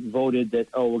voted that,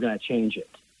 we're going to change it.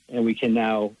 And we can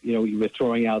now, we're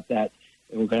throwing out that,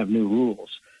 and we're going to have new rules.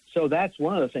 So that's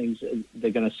one of the things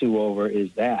they're going to sue over is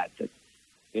that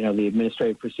the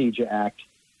Administrative Procedure Act.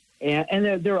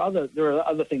 And there are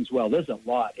other things. Well, there's a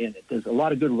lot in it. There's a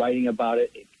lot of good writing about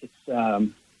it.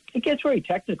 It gets very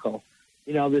technical.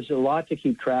 There's a lot to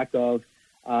keep track of.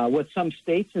 What some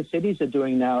states and cities are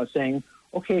doing now is saying,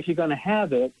 okay, if you're going to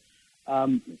have it,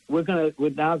 we're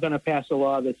now going to pass a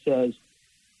law that says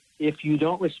if you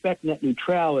don't respect net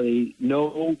neutrality,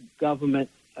 no government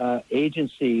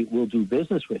agency will do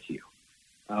business with you.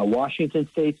 Washington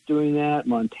State's doing that.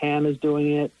 Montana's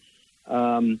doing it.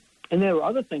 And there are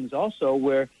other things also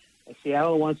where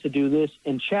Seattle wants to do this.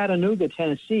 In Chattanooga,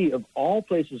 Tennessee, of all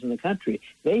places in the country,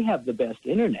 they have the best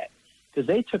internet because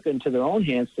they took it into their own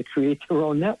hands to create their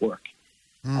own network.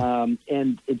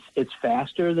 And it's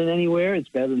faster than anywhere. It's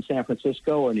better than San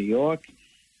Francisco or New York.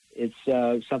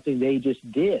 It's something they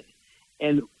just did.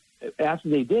 And after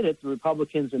they did it, the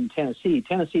Republicans in Tennessee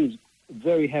is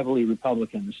very heavily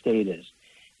Republican, the state is.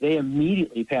 They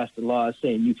immediately passed a law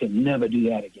saying you can never do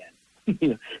that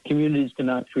again. Communities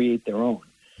cannot create their own.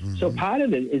 Mm-hmm. So part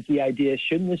of it is the idea,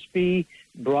 shouldn't this be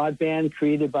broadband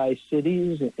created by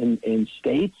cities and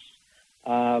states?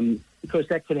 Because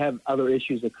that could have other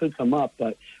issues that could come up.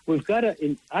 But we've got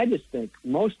to, I just think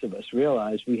most of us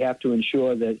realize we have to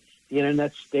ensure that the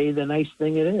internet stay the nice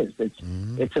thing it is.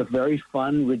 It's a very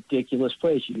fun, ridiculous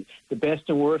place. The best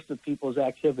and worst of people's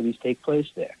activities take place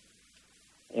there.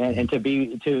 And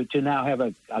to now have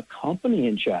a company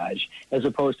in charge as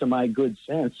opposed to my good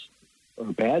sense or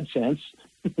bad sense,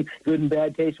 good and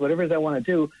bad taste, whatever it is I want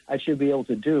to do, I should be able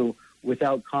to do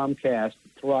without Comcast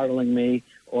throttling me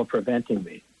or preventing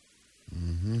me.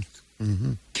 Mm-hmm.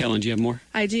 Mm-hmm. Kellen, do you have more?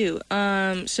 I do.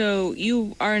 So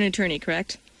you are an attorney,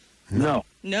 correct? No.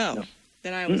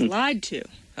 Then I was lied to.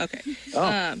 Okay.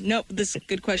 Nope. This is a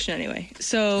good question anyway.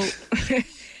 So...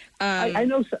 I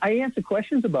know. I answer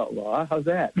questions about law. How's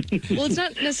that? Well, it's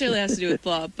not necessarily has to do with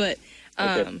law, but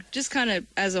just kind of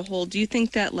as a whole, do you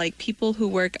think that like people who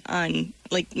work on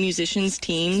like musicians'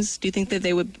 teams, do you think that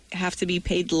they would have to be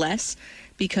paid less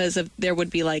because of there would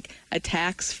be like a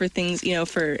tax for things,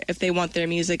 for if they want their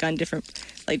music on different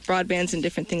like broadbands and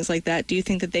different things like that? Do you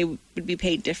think that they would be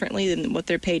paid differently than what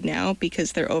they're paid now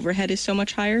because their overhead is so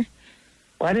much higher?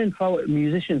 Well, I didn't follow it.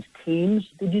 Musicians' teams,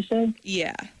 did you say?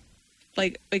 Yeah.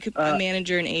 Like a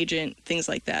manager, an agent, things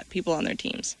like that, people on their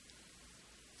teams.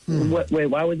 Wait,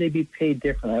 why would they be paid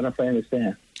different? I don't know if I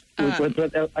understand.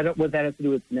 What that have to do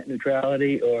with net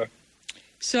neutrality or?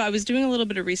 So I was doing a little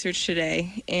bit of research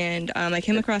today, and I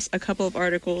came across a couple of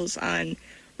articles on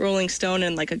Rolling Stone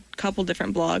and like a couple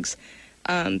different blogs.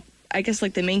 I guess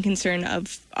like the main concern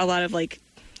of a lot of like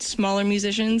smaller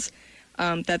musicians,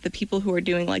 that the people who are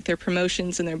doing like their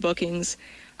promotions and their bookings,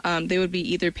 they would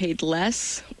be either paid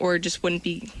less or just wouldn't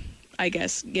be, I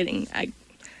guess, getting,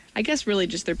 I guess really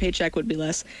just their paycheck would be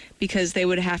less because they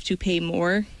would have to pay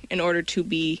more in order to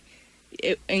be,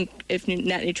 if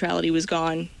net neutrality was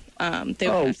gone, they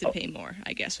would have to pay more,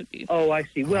 I guess would be. Oh, I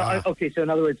see. Well, okay, so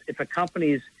in other words, if a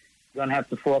company's going to have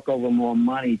to fork over more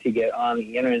money to get on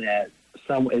the internet,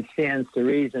 it stands to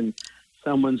reason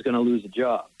someone's going to lose a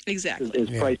job. Exactly. As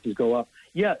prices go up.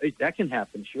 Yeah, that can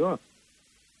happen, sure.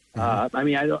 I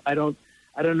mean, I don't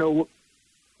know.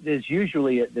 There's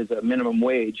usually there's a minimum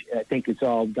wage. I think it's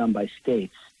all done by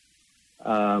states.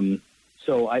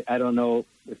 So I don't know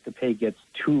if the pay gets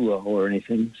too low or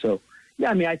anything. So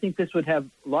yeah, I mean, I think this would have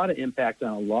a lot of impact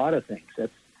on a lot of things.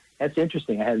 That's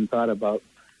interesting. I hadn't thought about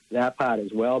that part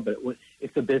as well. But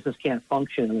if the business can't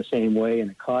function in the same way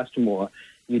and it costs more,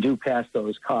 you do pass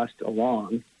those costs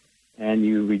along, and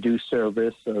you reduce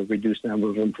service or reduce number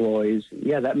of employees.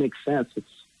 Yeah, that makes sense. It's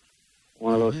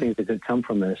one of those things that could come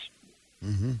from this.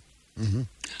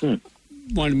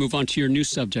 Want to move on to your new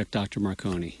subject, Dr.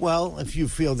 Marconi? Well, if you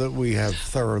feel that we have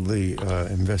thoroughly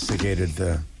investigated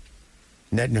the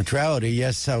Net neutrality.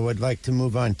 Yes, I would like to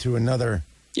move on to another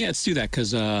Yeah, let's do that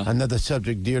because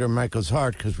subject dear to Michael's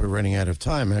heart, because we're running out of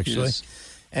time, actually. Yes.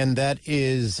 And that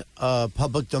is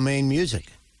public domain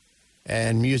music,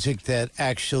 and music that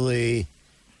actually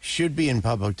should be in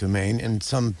public domain and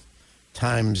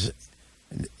sometimes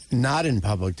not in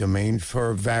public domain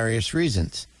for various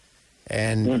reasons.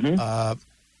 And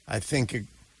I think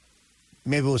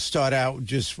maybe we'll start out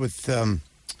just with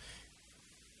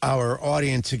our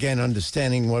audience, again,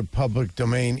 understanding what public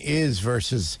domain is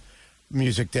versus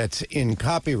music that's in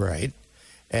copyright.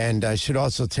 And I should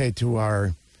also say to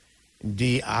our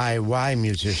DIY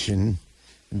musician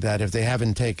that if they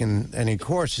haven't taken any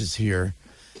courses here,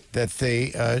 that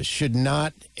they should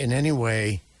not in any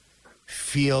way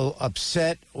feel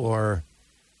upset or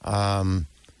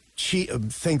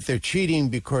think they're cheating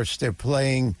because they're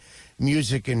playing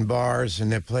music in bars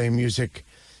and they're playing music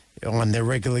on their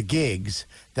regular gigs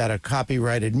that are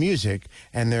copyrighted music,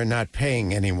 and they're not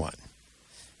paying anyone,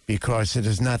 because it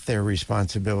is not their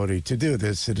responsibility to do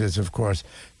this. It is, of course,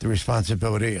 the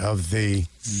responsibility of the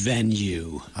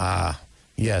venue.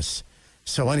 Yes.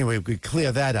 So anyway, we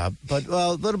clear that up. But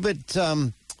a little bit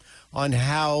on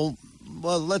how,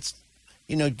 let's,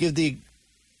 give the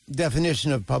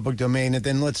definition of public domain, and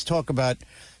then let's talk about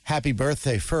Happy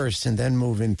Birthday first, and then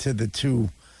move into the two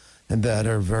that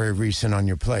are very recent on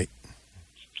your plate.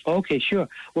 Okay, sure.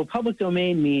 Well, public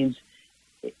domain means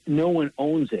no one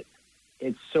owns it.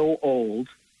 It's so old,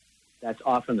 that's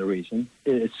often the reason.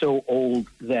 It's so old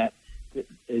that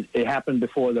it happened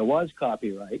before there was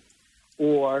copyright,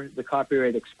 or the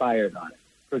copyright expired on it.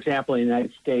 For example, in the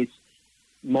United States,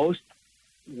 most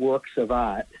works of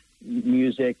art,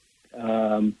 music,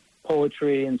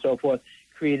 poetry, and so forth,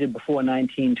 created before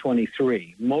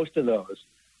 1923. Most of those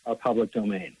are public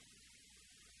domain.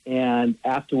 And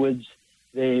afterwards,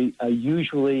 they are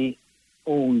usually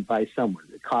owned by someone,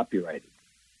 copyrighted.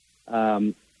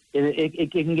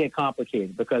 It can get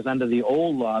complicated because under the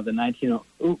old law,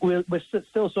 we're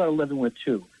still sort of living with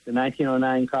two, the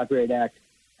 1909 Copyright Act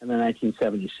and the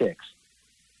 1976.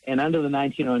 And under the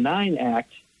 1909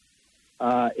 Act,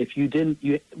 if you didn't,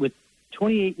 with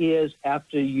 28 years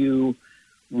after you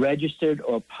registered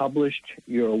or published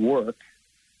your work,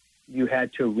 you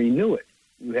had to renew it.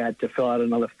 You had to fill out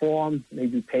another form,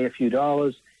 maybe pay a few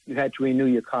dollars. You had to renew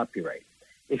your copyright.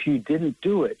 If you didn't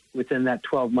do it within that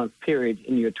 12-month period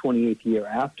in your 28th year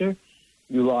after,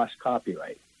 you lost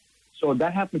copyright. So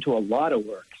that happened to a lot of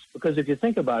works, because if you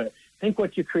think about it, think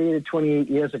what you created 28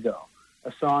 years ago,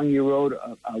 a song you wrote,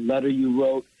 a letter you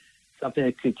wrote, something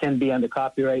that can be under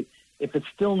copyright. If it's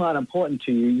still not important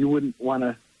to you, you wouldn't want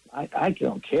to, I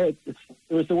don't care. It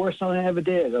was the worst song I ever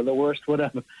did, or the worst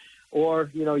whatever. Or,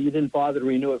 you didn't bother to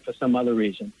renew it for some other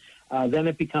reason. Then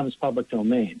it becomes public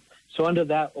domain. So under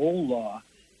that old law,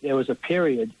 there was a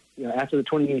period, after the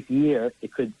 28th year,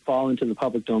 it could fall into the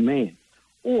public domain.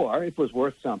 Or, if it was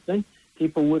worth something,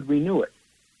 people would renew it.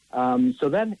 So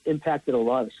that impacted a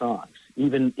lot of songs.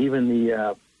 Even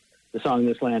the song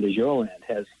 "This Land Is Your Land"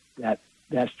 has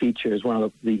that feature as one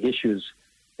of the issues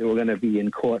that we're going to be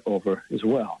in court over as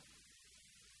well.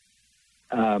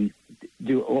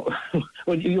 You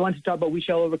want to talk about "We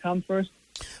Shall Overcome" first?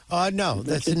 No,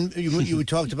 you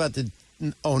talked about the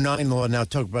 09 law, now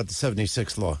talk about the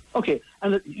 76 law. Okay,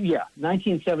 and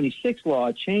 1976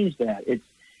 law changed that.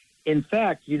 In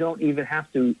fact, you don't even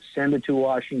have to send it to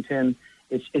Washington.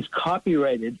 It's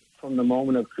copyrighted from the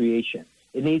moment of creation.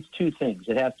 It needs two things.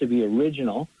 It has to be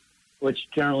original, which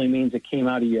generally means it came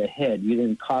out of your head. You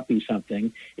didn't copy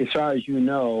something. As far as you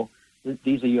know,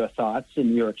 these are your thoughts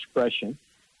and your expression.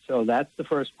 So that's the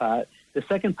first part. The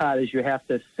second part is you have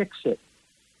to fix it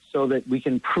so that we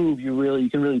can prove you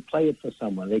can really play it for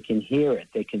someone. They can hear it.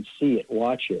 They can see it,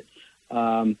 watch it.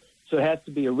 So it has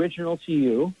to be original to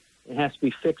you. It has to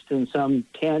be fixed in some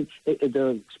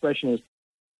the expression is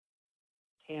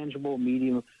tangible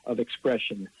medium of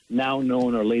expression, now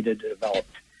known or later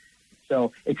developed.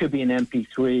 So it could be an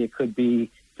MP3. It could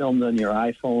be filmed on your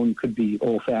iPhone. It could be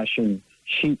old-fashioned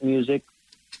sheet music,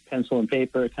 pencil and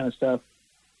paper kind of stuff.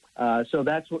 So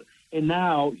that's what. And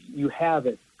now you have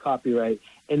it, copyright.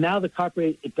 And now the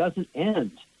copyright, it doesn't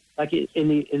end. Like in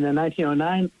the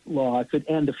 1909 law, it could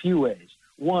end a few ways.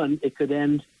 One, it could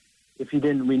end if you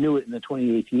didn't renew it in the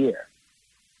 28th year.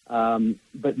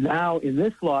 But now in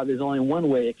this law, there's only one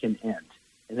way it can end,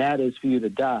 and that is for you to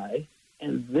die,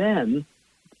 and then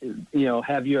you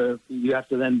have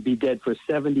to then be dead for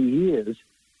 70 years,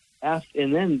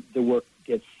 and then the work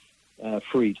gets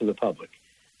free to the public.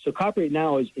 So copyright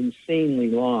now is insanely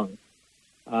long,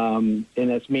 and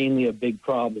that's mainly a big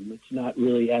problem. It's not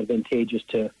really advantageous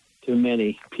to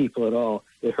many people at all.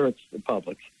 It hurts the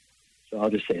public. So I'll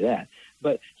just say that.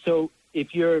 But so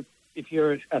if you're a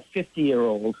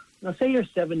 50-year-old, now say you're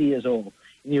 70 years old,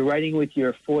 and you're writing with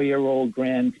your 4-year-old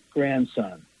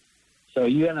grandson, so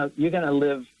you're gonna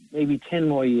live maybe 10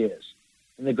 more years,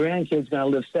 and the grandkid's gonna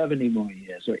live 70 more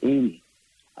years or 80.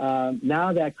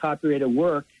 Now that copyrighted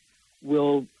work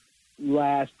will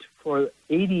last for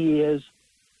 80 years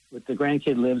with the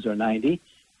grandkid lives, or 90,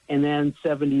 and then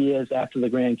 70 years after the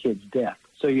grandkid's death.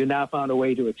 So you now found a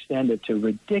way to extend it to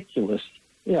ridiculous,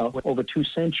 over 2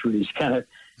 centuries kind of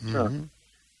term.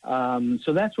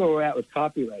 So that's where we're at with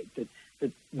copyright.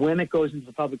 That when it goes into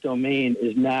the public domain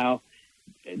is now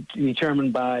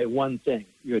determined by one thing: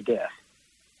 your death.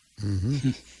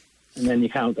 And then you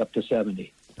count up to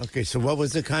 70. Okay, so what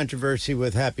was the controversy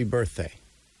with Happy Birthday?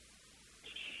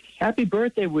 Happy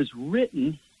Birthday was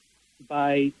written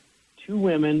by 2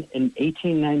 women in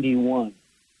 1891.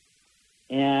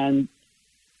 And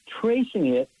tracing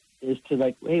it is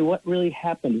to hey, what really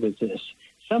happened with this?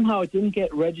 Somehow it didn't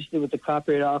get registered with the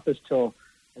Copyright Office till,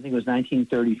 I think it was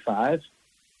 1935.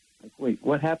 Wait,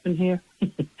 what happened here?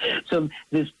 So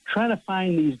there's trying to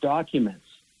find these documents.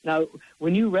 Now,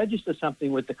 when you register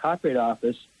something with the Copyright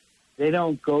Office, they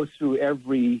don't go through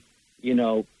every,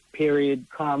 period,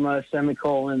 comma,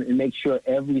 semicolon, and make sure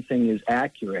everything is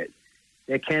accurate.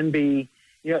 There can be,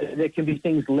 there can be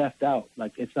things left out,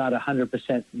 like it's not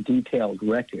 100% detailed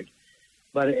record.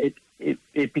 But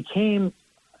it became,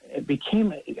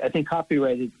 I think,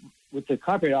 copyrighted with the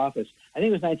Copyright Office. I think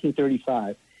it was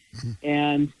 1935,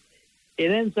 and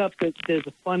it ends up that there's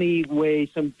a funny way,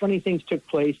 some funny things took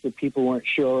place that people weren't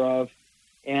sure of,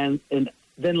 and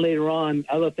then later on,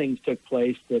 other things took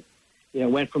place that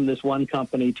went from this one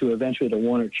company to eventually to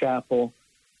Warner Chappell.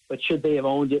 But should they have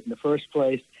owned it in the first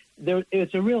place?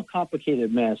 It's a real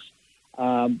complicated mess.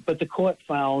 But the court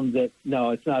found that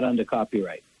no, it's not under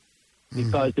copyright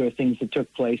because there are things that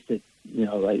took place that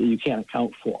you can't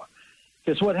account for.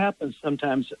 Because what happens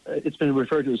sometimes, it's been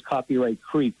referred to as copyright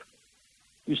creep.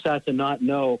 You start to not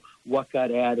know what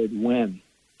got added when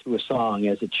to a song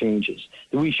as it changes.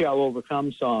 The We Shall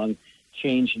Overcome song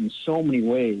changed in so many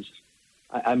ways.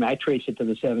 I trace it to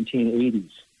the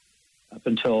 1780s up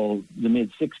until the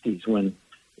mid-60s when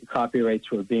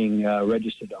copyrights were being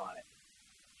registered on it.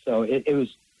 So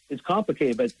it's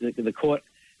complicated, but the court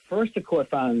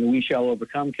found in the We Shall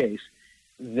Overcome case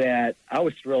that I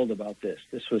was thrilled about this.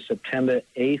 This was September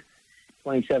 8th,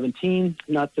 2017.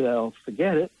 Not that I'll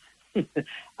forget it.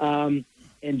 And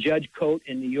Judge Coate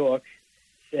in New York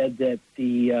said that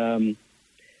it's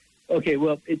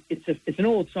an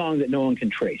old song that no one can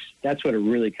trace. That's what it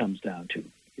really comes down to.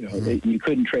 You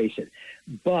couldn't trace it.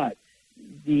 But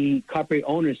the copyright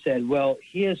owner said, well,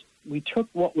 we took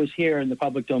what was here in the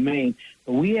public domain,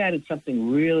 but we added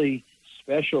something really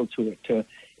special to it.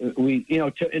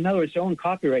 In other words, to own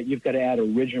copyright, you've got to add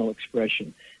original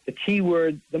expression. The key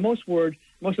word, the most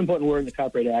important word in the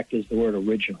Copyright Act is the word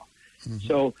original.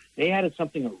 So they added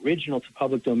something original to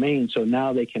public domain, so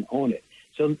now they can own it.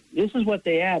 So this is what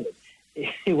they added.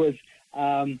 It was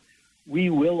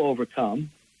We Will Overcome,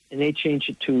 and they changed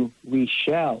it to We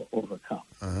Shall Overcome.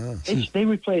 They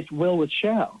replaced will with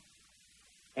shall.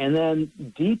 And then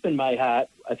deep in my heart,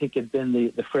 I think it'd been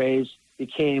the phrase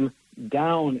became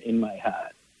down in my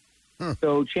heart.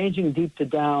 So changing deep to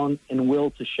down and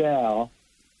will to shall,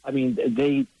 I mean,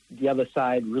 the other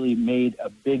side really made a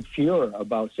big furor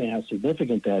about saying how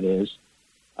significant that is.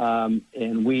 And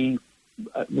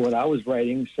what I was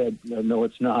writing said, no,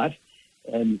 it's not,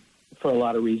 and for a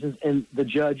lot of reasons. And the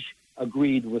judge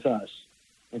agreed with us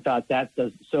and thought that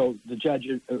does. So the judge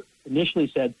initially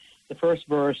said the first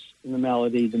verse in the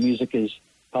melody, the music is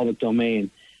public domain.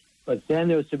 But then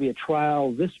there was to be a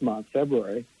trial this month,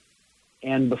 February.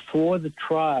 And before the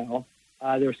trial,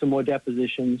 there were some more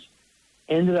depositions.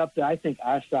 Ended up that I think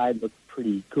our side looked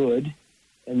pretty good,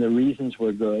 and the reasons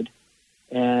were good.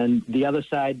 And the other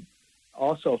side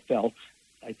also felt,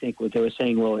 I think, what they were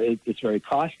saying, well, it's very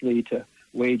costly to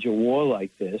wage a war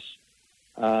like this,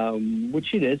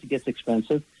 which it is. It gets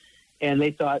expensive. And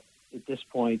they thought at this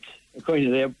point, according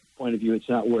to their point of view, it's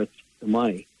not worth the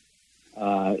money.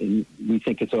 And we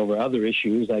think it's over other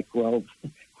issues, like, well,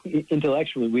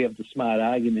 intellectually, we have the smart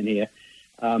argument here.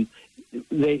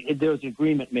 There was an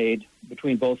agreement made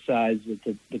between both sides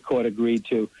that the court agreed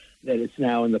to that it's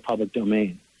now in the public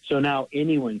domain. So now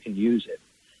anyone can use it.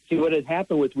 See, what had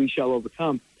happened with We Shall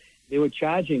Overcome, they were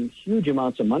charging huge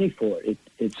amounts of money for it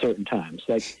at certain times.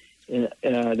 Like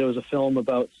there was a film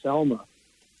about Selma,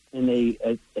 and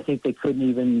I think they couldn't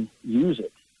even use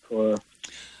it for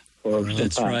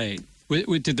That's some time. right.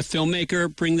 Did the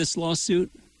filmmaker bring this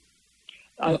lawsuit?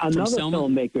 Another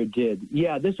filmmaker did.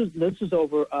 Yeah, this was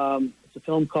over It's a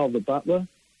film called The Butler.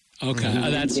 Okay,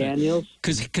 that's Daniels.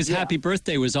 Because Happy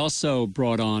Birthday was also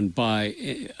brought on by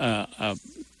a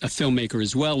filmmaker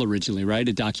as well originally, right?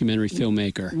 A documentary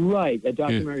filmmaker. Right, a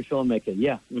documentary filmmaker,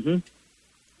 yeah. Mm-hmm.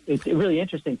 It's really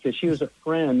interesting because she was a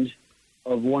friend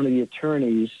of one of the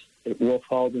attorneys at Wolf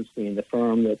Haldenstein, the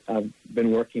firm that I've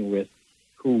been working with,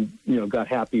 who, got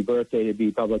Happy Birthday to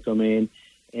be public domain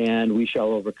and We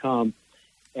Shall Overcome.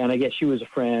 And I guess she was a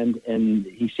friend, and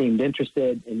he seemed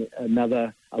interested, and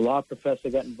a law professor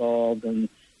got involved, and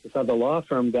this other law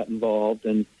firm got involved,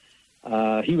 and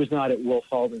he was not at Wolf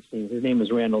Haldenstein. His name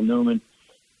was Randall Newman.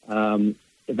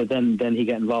 But then he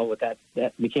got involved with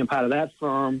that became part of that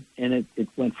firm, and it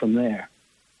went from there.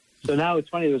 So now it's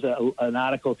funny, there was an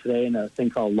article today in a thing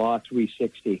called Law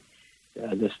 360,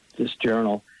 this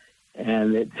journal,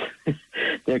 and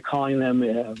they're calling them,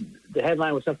 the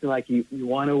headline was something like, you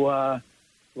want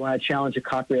to challenge a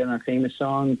copyright on a famous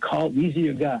song? These are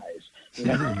your guys.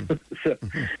 So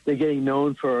they're getting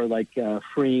known for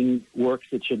freeing works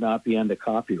that should not be under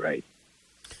copyright.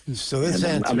 So this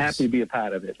I'm happy to be a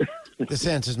part of it. This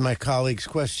answers my colleague's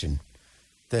question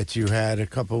that you had a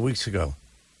couple of weeks ago.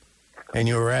 And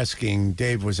you were asking,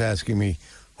 Dave was asking me,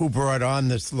 who brought on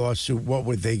this lawsuit? What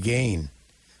would they gain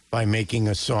by making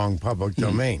a song public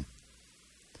domain?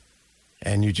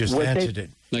 And you just answered it.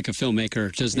 Like a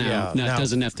filmmaker doesn't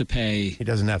have to pay. He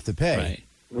doesn't have to pay.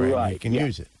 Right. He can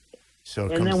use it. So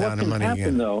it comes down to money again. And then what can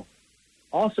happen, though,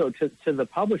 also to the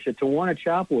publisher, to Warner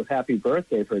Chappell with Happy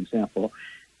Birthday, for example,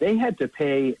 they had to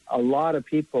pay a lot of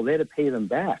people. They had to pay them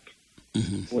back.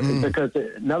 Mm-hmm. Because,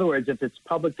 in other words, if it's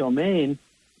public domain,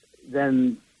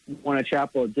 then Warner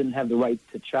Chappell didn't have the right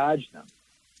to charge them.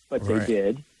 But they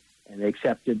did, and they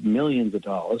accepted millions of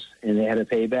dollars, and they had to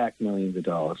pay back millions of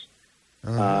dollars.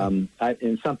 And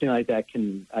something like that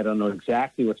I don't know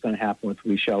exactly what's going to happen with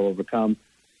We Shall Overcome,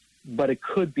 but it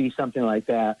could be something like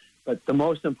that. But the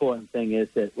most important thing is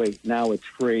that, now it's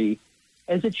free,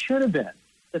 as it should have been.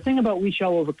 The thing about We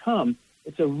Shall Overcome,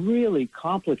 it's a really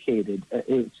complicated,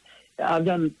 I've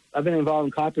been involved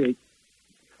in copyright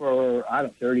for,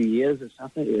 30 years or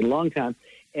something, a long time,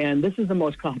 and this is the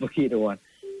most complicated one.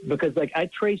 Because, I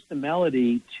traced the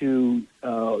melody to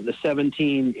the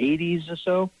 1780s or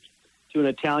so, to an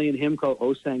Italian hymn called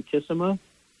O Sanctissima,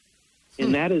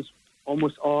 and that is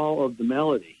almost all of the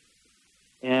melody.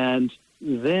 And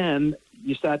then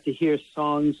you start to hear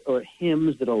songs or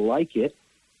hymns that are like it,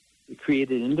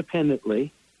 created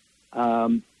independently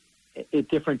at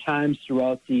different times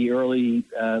throughout the early,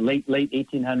 late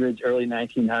 1800s, early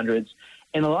 1900s.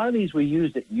 And a lot of these were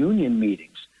used at union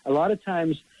meetings. A lot of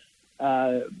times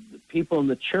people in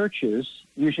the churches,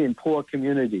 usually in poor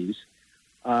communities,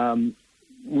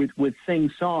 would sing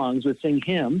songs, would sing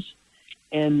hymns,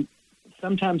 and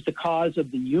sometimes the cause of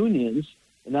the unions,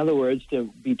 in other words,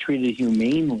 to be treated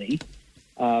humanely,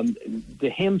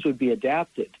 the hymns would be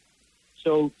adapted.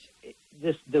 So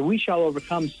the We Shall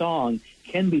Overcome song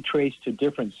can be traced to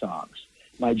different songs.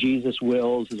 My Jesus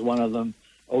Wills is one of them.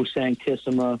 O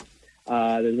Sanctissima.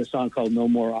 There's a song called No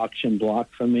More Auction Block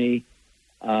for Me.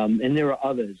 And there are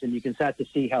others. And you can start to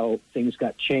see how things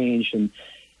got changed. And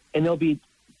there'll be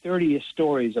 30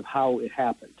 stories of how it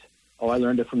happened. Oh, I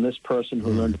learned it from this person who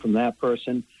learned it from that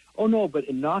person. Oh, no, but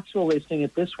in Knoxville, they sing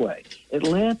it this way.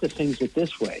 Atlanta sings it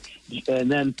this way.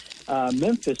 And then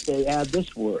Memphis, they add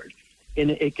this word.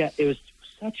 And it was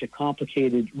such a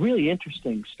complicated, really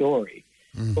interesting story.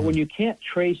 Mm-hmm. But when you can't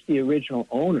trace the original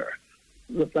owner,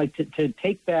 to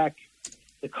take back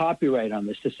the copyright on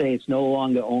this, to say it's no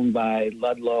longer owned by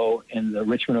Ludlow and the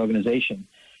Richmond organization,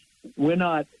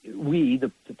 the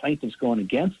plaintiffs going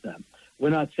against them, we're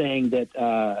not saying that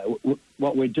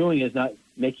what we're doing is not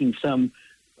making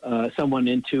someone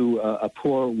into a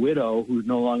poor widow who's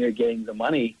no longer getting the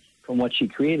money from what she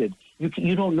created.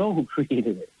 You don't know who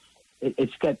created it.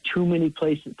 It's got too many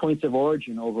points of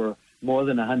origin over more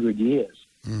than 100 years,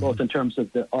 both in terms of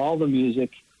all the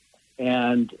music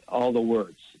and all the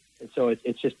words. And so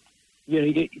it's just,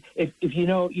 if you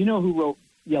know who wrote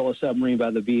Yellow Submarine by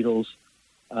the Beatles,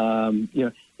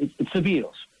 it's the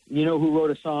Beatles. You know who wrote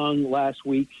a song last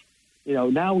week?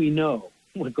 Now we know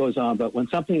what goes on. But when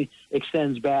something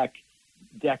extends back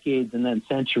decades and then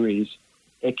centuries,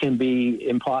 it can be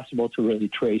impossible to really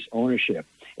trace ownership.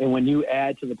 And when you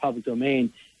add to the public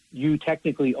domain, you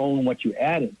technically own what you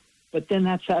added. But then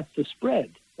that starts to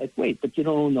spread. Wait, but you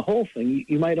don't own the whole thing.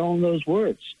 You might own those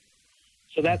words.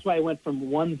 So that's why I went from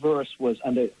one verse was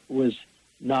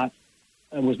not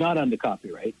under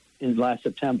copyright in last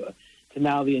September to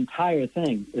now the entire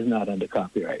thing is not under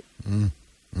copyright.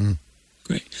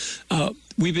 Great.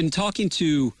 We've been talking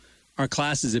to our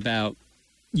classes about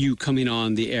you coming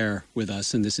on the air with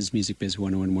us, and this is Music Biz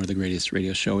 101, more the greatest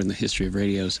radio show in the history of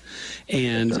radios.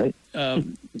 And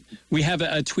we have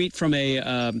a tweet from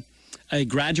a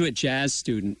graduate jazz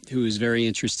student who is very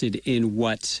interested in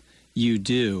what you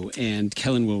do, and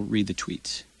Kellen will read the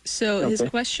tweet. So his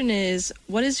question is,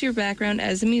 what is your background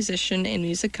as a musician and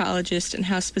musicologist, and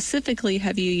how specifically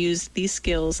have you used these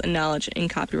skills and knowledge in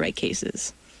copyright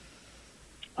cases?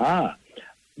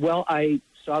 Well, I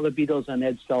saw the Beatles on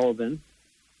Ed Sullivan.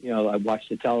 I watched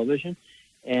the television,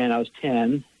 and I was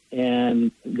 10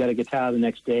 and got a guitar the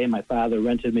next day. My father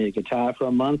rented me a guitar for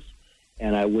a month,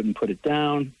 and I wouldn't put it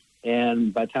down.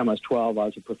 And by the time I was 12, I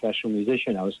was a professional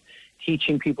musician. I was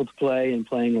teaching people to play and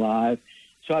playing live.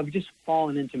 So I've just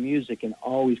fallen into music and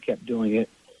always kept doing it.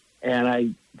 And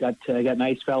I got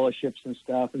nice fellowships and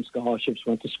stuff and scholarships,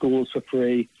 went to schools for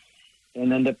free,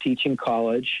 and ended up teaching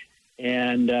college.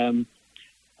 And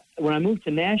when I moved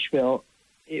to Nashville,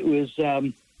 it was,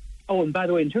 and by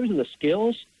the way, in terms of the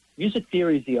skills, music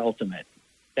theory is the ultimate.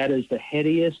 That is the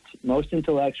headiest, most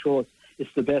intellectual.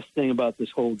 It's the best thing about this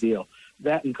whole deal.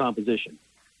 That and composition.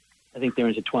 I think they're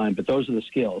intertwined, but those are the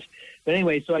skills. But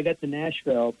anyway, so I got to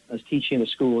Nashville. I was teaching a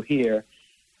school here,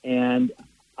 and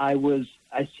I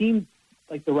seemed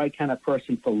like the right kind of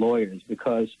person for lawyers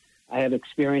because I have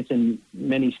experience in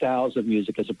many styles of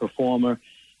music as a performer,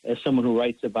 as someone who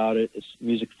writes about it, as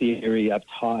music theory. I've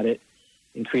taught it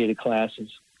and created classes.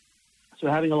 So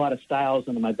having a lot of styles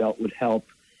under my belt would help,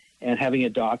 and having a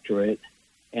doctorate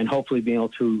and hopefully being able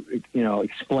to,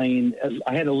 explain.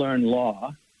 I had to learn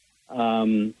law.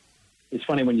 It's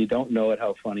funny when you don't know it,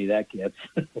 how funny that gets.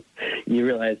 You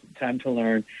realize it's time to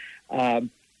learn.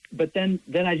 But then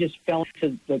I just fell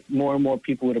into more and more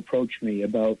people would approach me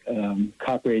about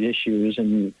copyright issues,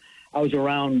 and I was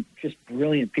around just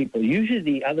brilliant people. Usually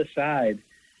the other side,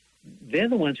 they're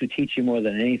the ones who teach you more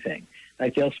than anything.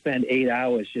 Like they'll spend 8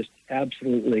 hours just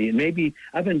absolutely, and maybe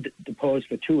I've been deposed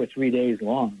for 2 or 3 days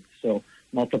long, so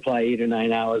multiply 8 or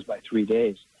 9 hours by 3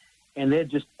 days. And they're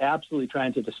just absolutely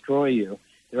trying to destroy you.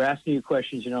 They're asking you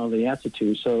questions you don't know the answer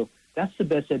to. So that's the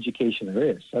best education there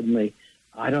is. Suddenly,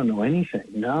 I don't know anything.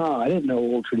 No, I didn't know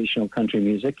old traditional country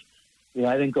music.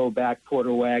 I didn't go back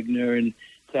Porter Wagner and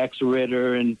Tex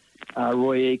Ritter and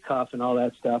Roy Acuff and all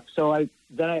that stuff. So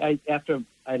after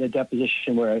I had a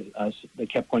deposition where they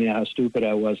kept pointing out how stupid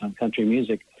I was on country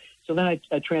music. So then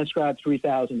I transcribed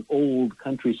 3,000 old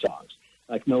country songs,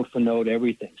 like note for note,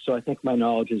 everything. So I think my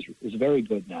knowledge is very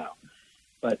good now.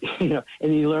 But, and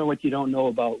you learn what you don't know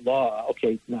about law.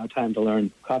 Okay, now time to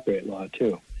learn copyright law,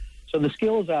 too. So the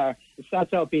skills it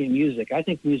starts out being music. I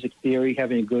think music theory,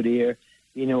 having a good ear,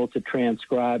 being able to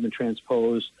transcribe and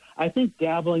transpose. I think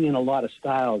dabbling in a lot of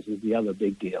styles is the other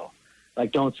big deal.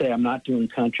 Like, don't say, I'm not doing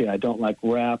country, I don't like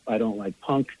rap, I don't like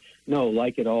punk. No,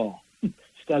 like it all.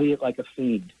 Study it like a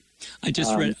fiend. I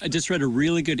just read a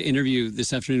really good interview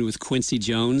this afternoon with Quincy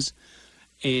Jones,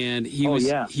 and he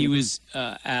was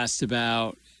asked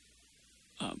about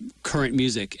current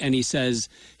music, and he says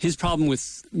his problem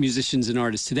with musicians and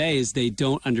artists today is they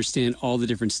don't understand all the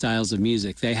different styles of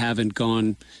music. They haven't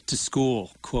gone to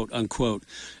school, quote unquote,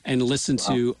 and listened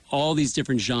to all these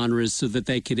different genres so that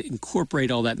they could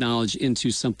incorporate all that knowledge into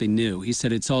something new. He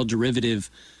said it's all derivative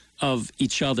of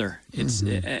each other. It's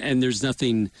and there's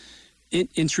nothing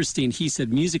interesting, he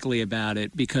said, musically about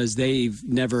it, because they've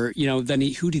never, then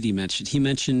who did he mention? He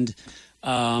mentioned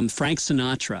Frank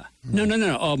Sinatra. No.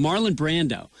 Marlon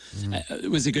Brando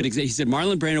was a good example. He said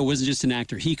Marlon Brando wasn't just an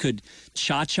actor. He could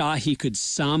cha-cha, he could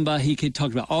samba, he could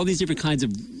talk about all these different kinds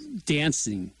of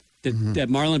dancing that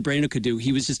Marlon Brando could do.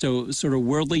 He was just a sort of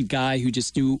worldly guy who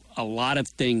just knew a lot of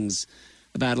things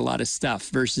about a lot of stuff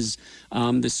versus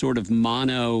this sort of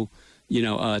mono,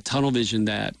 tunnel vision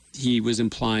that he was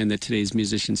implying that today's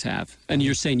musicians have. And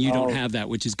you're saying you don't have that,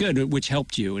 which is good, which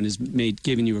helped you and has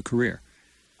given you a career.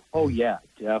 Oh, yeah,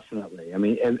 definitely. I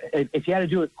mean, if you had to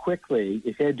do it quickly,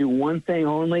 if you had to do one thing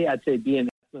only, I'd say be an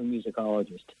excellent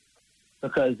musicologist,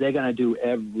 because they're going to do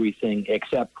everything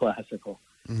except classical.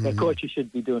 Of course, you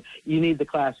should be doing. You need the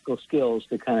classical skills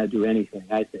to kind of do anything,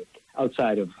 I think,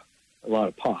 outside of a lot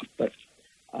of pop. But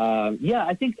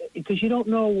I think because you don't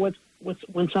know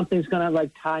when something's going to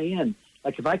like tie in.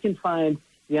 Like if I can find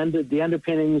the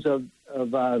underpinnings of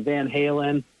Van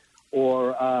Halen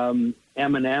or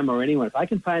Eminem or anyone, if I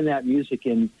can find that music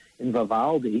in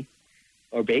Vivaldi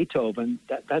or Beethoven,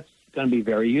 that's going to be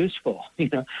very useful.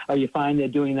 Or you find they're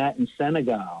doing that in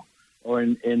Senegal or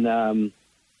in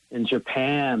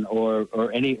Japan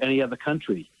or any other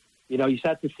country. You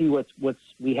start to see what's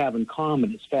we have in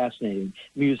common. It's fascinating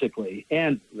musically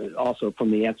and also from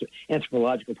the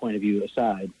anthropological point of view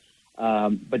aside.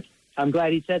 But I'm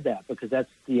glad he said that, because that's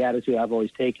the attitude I've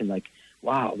always taken. Like,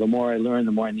 wow, the more I learn,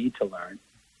 the more I need to learn.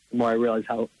 The more I realize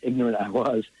how ignorant I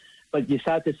was. But you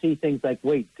start to see things like,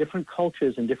 wait, different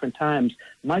cultures and different times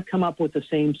might come up with the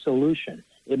same solution.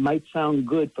 It might sound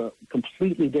good for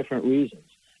completely different reasons.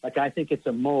 Like, I think it's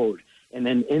a mode, and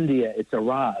in India, it's a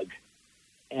rag.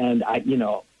 And I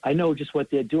know just what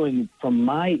they're doing from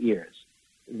my ears.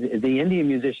 The Indian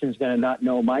musician's going to not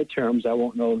know my terms. I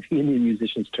won't know the Indian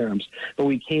musician's terms. But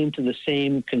we came to the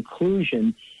same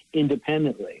conclusion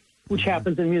independently, which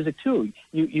happens in music too.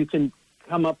 You can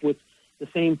come up with the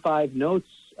same 5 notes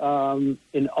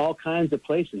in all kinds of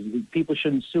places. People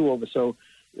shouldn't sue over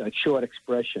short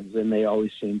expressions, and they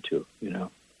always seem to,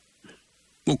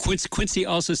 Well, Quincy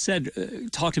also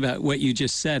talked about what you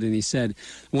just said, and he said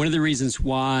one of the reasons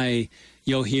why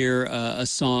you'll hear a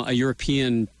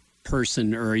European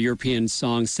person or a European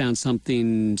song sound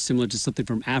something similar to something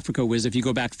from Africa was if you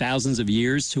go back thousands of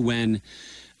years to when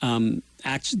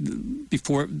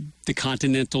before the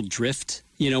continental drift,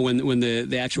 when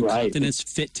the actual continents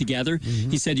fit together.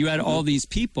 He said you had all these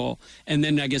people, and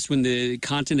then I guess when the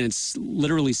continents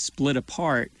literally split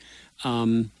apart,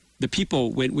 the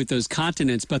people went with those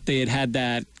continents, but they had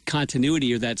that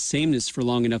continuity or that sameness for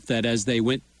long enough that as they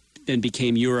went and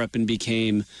became Europe and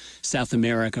became South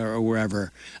America or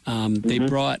wherever, they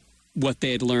brought what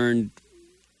they had learned,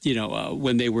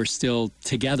 when they were still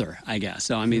together, I guess.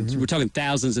 So, I mean, we're talking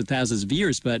thousands and thousands of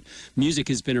years, but music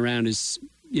has been around as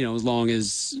long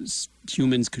as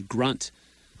humans could grunt.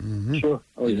 Sure.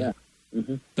 Oh, yeah.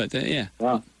 But, yeah.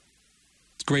 Wow.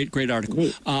 It's great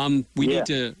article. We need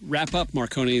to wrap up,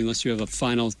 Marconi, unless you have a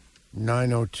final...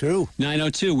 9:02.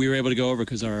 9:02. We were able to go over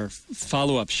because our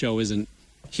follow-up show isn't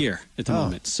here at the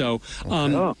moment. So,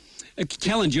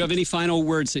 Kellen, do you have any final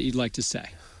words that you'd like to say?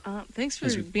 Thanks for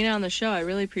being on the show. I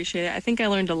really appreciate it. I think I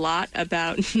learned a lot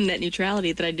about net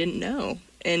neutrality that I didn't know,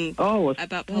 and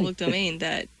about public domain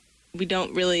that we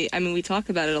don't really, we talk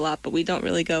about it a lot, but we don't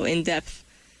really go in depth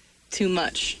too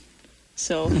much.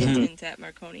 So hint at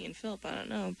Marconi and Philip, I don't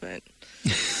know, but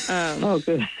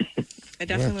good. I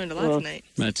definitely learned a lot tonight.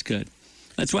 That's good.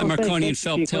 That's why Marconi and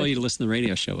Philip tell you to listen to the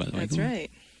radio show, by the way. That's right.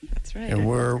 That's right. And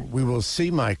we will see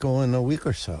Michael in a week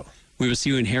or so. We will see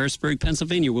you in Harrisburg,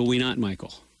 Pennsylvania, will we not,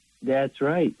 Michael? That's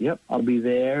right. Yep. I'll be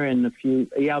there in a few.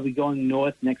 Yeah, I'll be going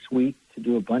north next week to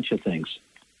do a bunch of things.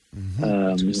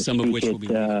 Some of which will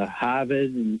be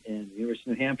Harvard and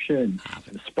University of New Hampshire and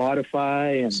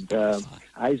Spotify and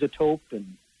Isotope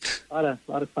and a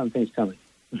lot of fun things coming.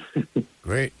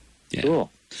 Great. Yeah.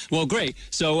 Cool. Well, great.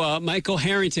 So, Michael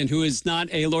Harrington, who is not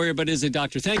a lawyer but is a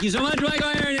doctor. Thank you so much, Michael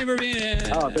Harrington, for being here.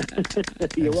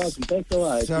 You're welcome. Thanks a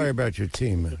lot. Sorry about your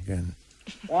team again.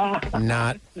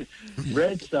 Not.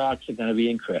 Red Sox are going to be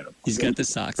incredible. He's got the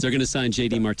Sox. They're going to sign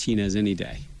J.D. Martinez any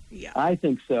day. Yeah, I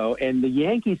think so. And the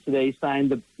Yankees today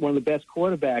signed one of the best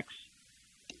quarterbacks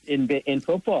in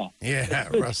football. Yeah,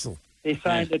 Russell. They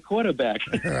signed a quarterback.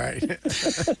 Right.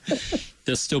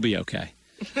 They'll still be okay.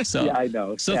 So, yeah, I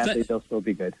know. So sadly, they'll still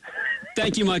be good.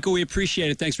 Thank you, Michael. We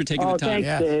appreciate it. Thanks for taking the time.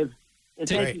 Thanks, Dave. And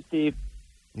thank you, Steve.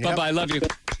 Yep. Bye-bye. Love you.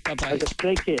 Bye-bye.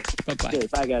 Take care. Bye-bye. Okay,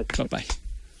 bye, guys. Bye-bye.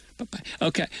 Bye-bye.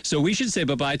 Okay, so we should say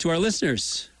bye-bye to our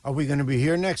listeners. Are we going to be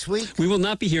here next week? We will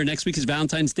not be here. Next week is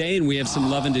Valentine's Day, and we have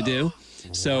some loving to do.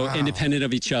 So independent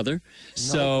of each other.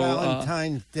 No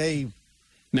Valentine's Day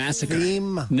massacre.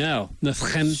 Theme? No.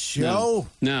 Show?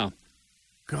 No.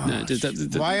 Gosh.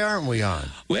 No, why aren't we on?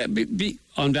 Well,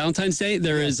 on Valentine's Day,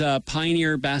 there is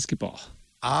Pioneer basketball.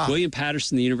 William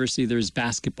Patterson, the university, there's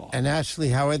basketball. And Ashley,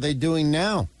 how are they doing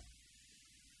now?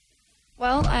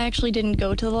 Well, I actually didn't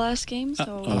go to the last game,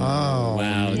 so... wow.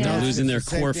 Yeah. They're losing their It's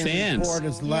the core same thing fans. report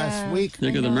as last week.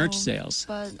 There go I the know, merch sales.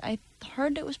 But I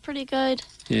heard it was pretty good.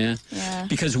 Yeah.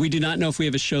 Because we do not know if we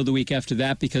have a show the week after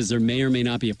that because there may or may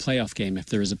not be a playoff game. If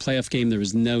there is a playoff game, there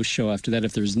is no show after that.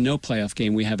 If there is no playoff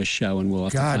game, we have a show and we'll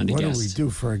have to find a guest. God, what do we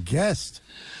do for a guest?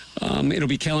 It'll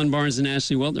be Kellen Barnes and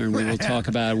Ashley Wiltner, and we will talk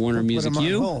about Warner Music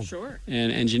U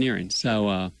and engineering. So,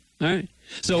 all right.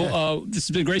 So this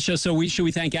has been a great show. So should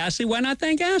we thank Ashley? Why not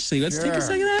thank Ashley? Let's take a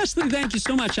second. Ashley, thank you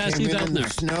so much. Ashley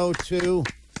Veltner. Snow too.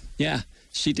 Yeah,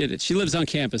 she did it. She lives on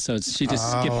campus, so she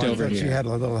just skipped over here. She had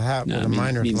a little hat with a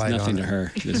miner's means light nothing on to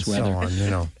her. This weather.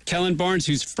 So on, Kellen Barnes,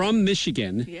 who's from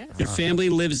Michigan. Yes. Your family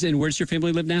lives in. Where's your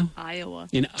family live now? Iowa.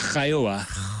 In Iowa.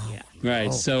 Yeah.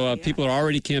 Right. So people are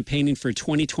already campaigning for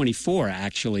 2024,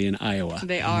 actually, in Iowa.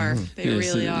 They are. They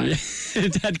really are.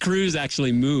 Ted Cruz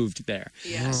actually moved there.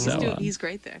 Yeah. He's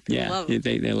great there. People love him.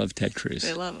 They love Ted Cruz.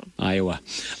 They love him. Iowa.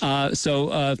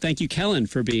 So thank you, Kellen,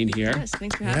 for being here. Yes,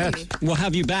 thanks for having me. We'll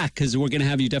have you back because we're going to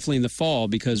have you definitely in the fall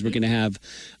because we're going to have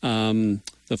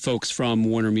the folks from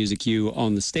Warner Music U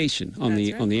on the station, on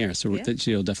the air. So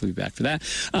she'll definitely be back for that.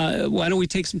 Why don't we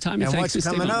take some time to And thank what's this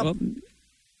coming up? Well,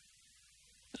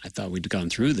 I thought we'd gone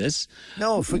through this.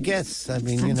 No, for guests. I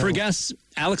mean, For guests,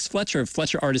 Alex Fletcher of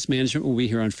Fletcher Artist Management will be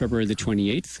here on February the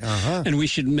 28th. And we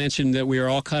should mention that we are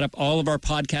all caught up. All of our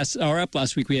podcasts are up.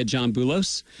 Last week we had John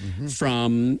Boulos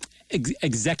from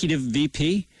Executive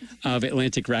VP of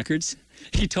Atlantic Records.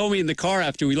 He told me in the car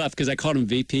after we left, because I called him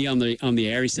VP on the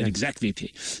air. He said exec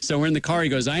VP. So we're in the car. He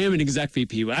goes, I am an exec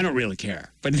VP. Well, I don't really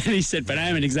care. But then he said, but I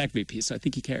am an exec VP. So I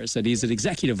think he cares that he's an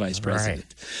executive vice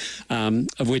president,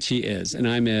 of which he is. And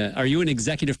are you an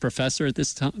executive professor at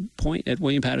this point at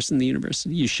William Patterson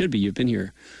University? You should be. You've been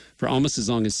here for almost as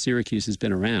long as Syracuse has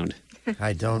been around.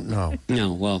 I don't know.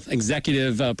 No, well,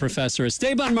 executive professor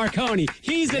Esteban Marconi.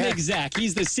 He's an exec.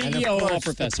 He's the CEO and of all course,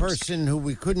 professors. The person who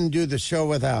we couldn't do the show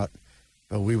without,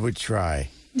 but we would try.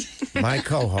 My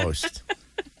co-host,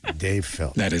 Dave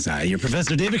Phil. That is I, your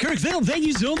Professor David Kirk. Phil, thank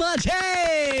you so much.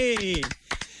 Hey!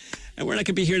 And we're not going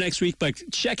to be here next week, but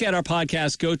check out our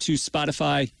podcast. Go to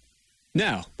Spotify.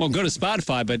 No. Well, go to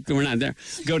Spotify, but we're not there.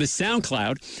 Go to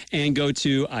SoundCloud and go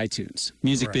to iTunes.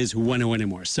 Music Biz 101 and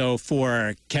more. So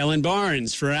for Kellen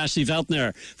Barnes, for Ashley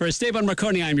Veltner, for Esteban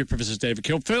Marconi, I'm your Professor David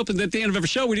Philp. And at the end of every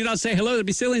show, we do not say hello. That'd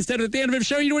be silly. Instead, at the end of every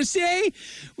show, you know what we say?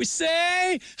 We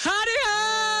say, adios!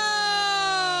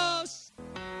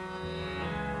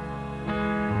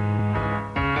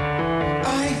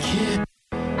 I can't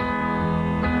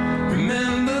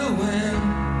remember when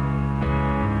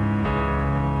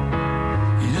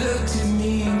you looked at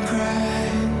me and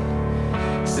cried,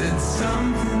 said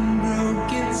something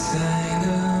broke inside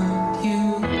of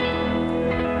you.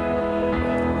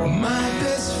 My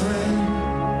best friend,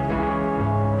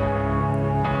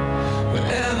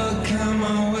 whatever come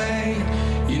my way,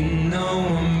 you know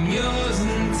I'm yours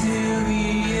until the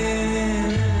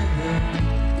end.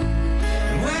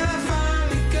 And when I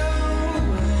finally go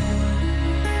away,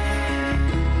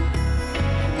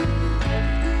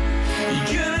 you're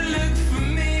gonna look for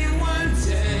me one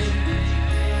day.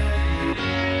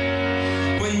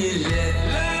 When you let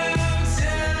love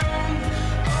down,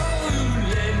 oh, you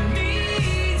let me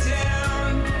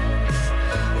down.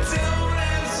 Don't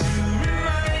have to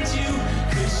remind you,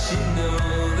 'cause you know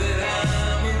that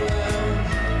I'm alone.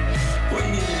 When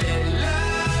you let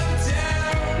love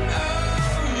down, oh,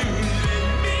 you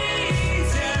let me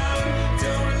down.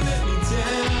 Don't let me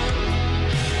down.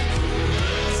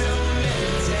 Don't let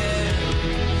me down.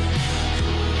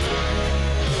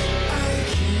 I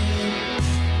can't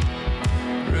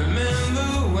remember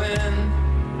when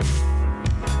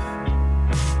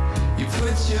you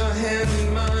put your hand in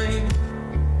mine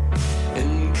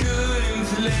and couldn't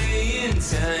play in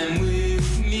time with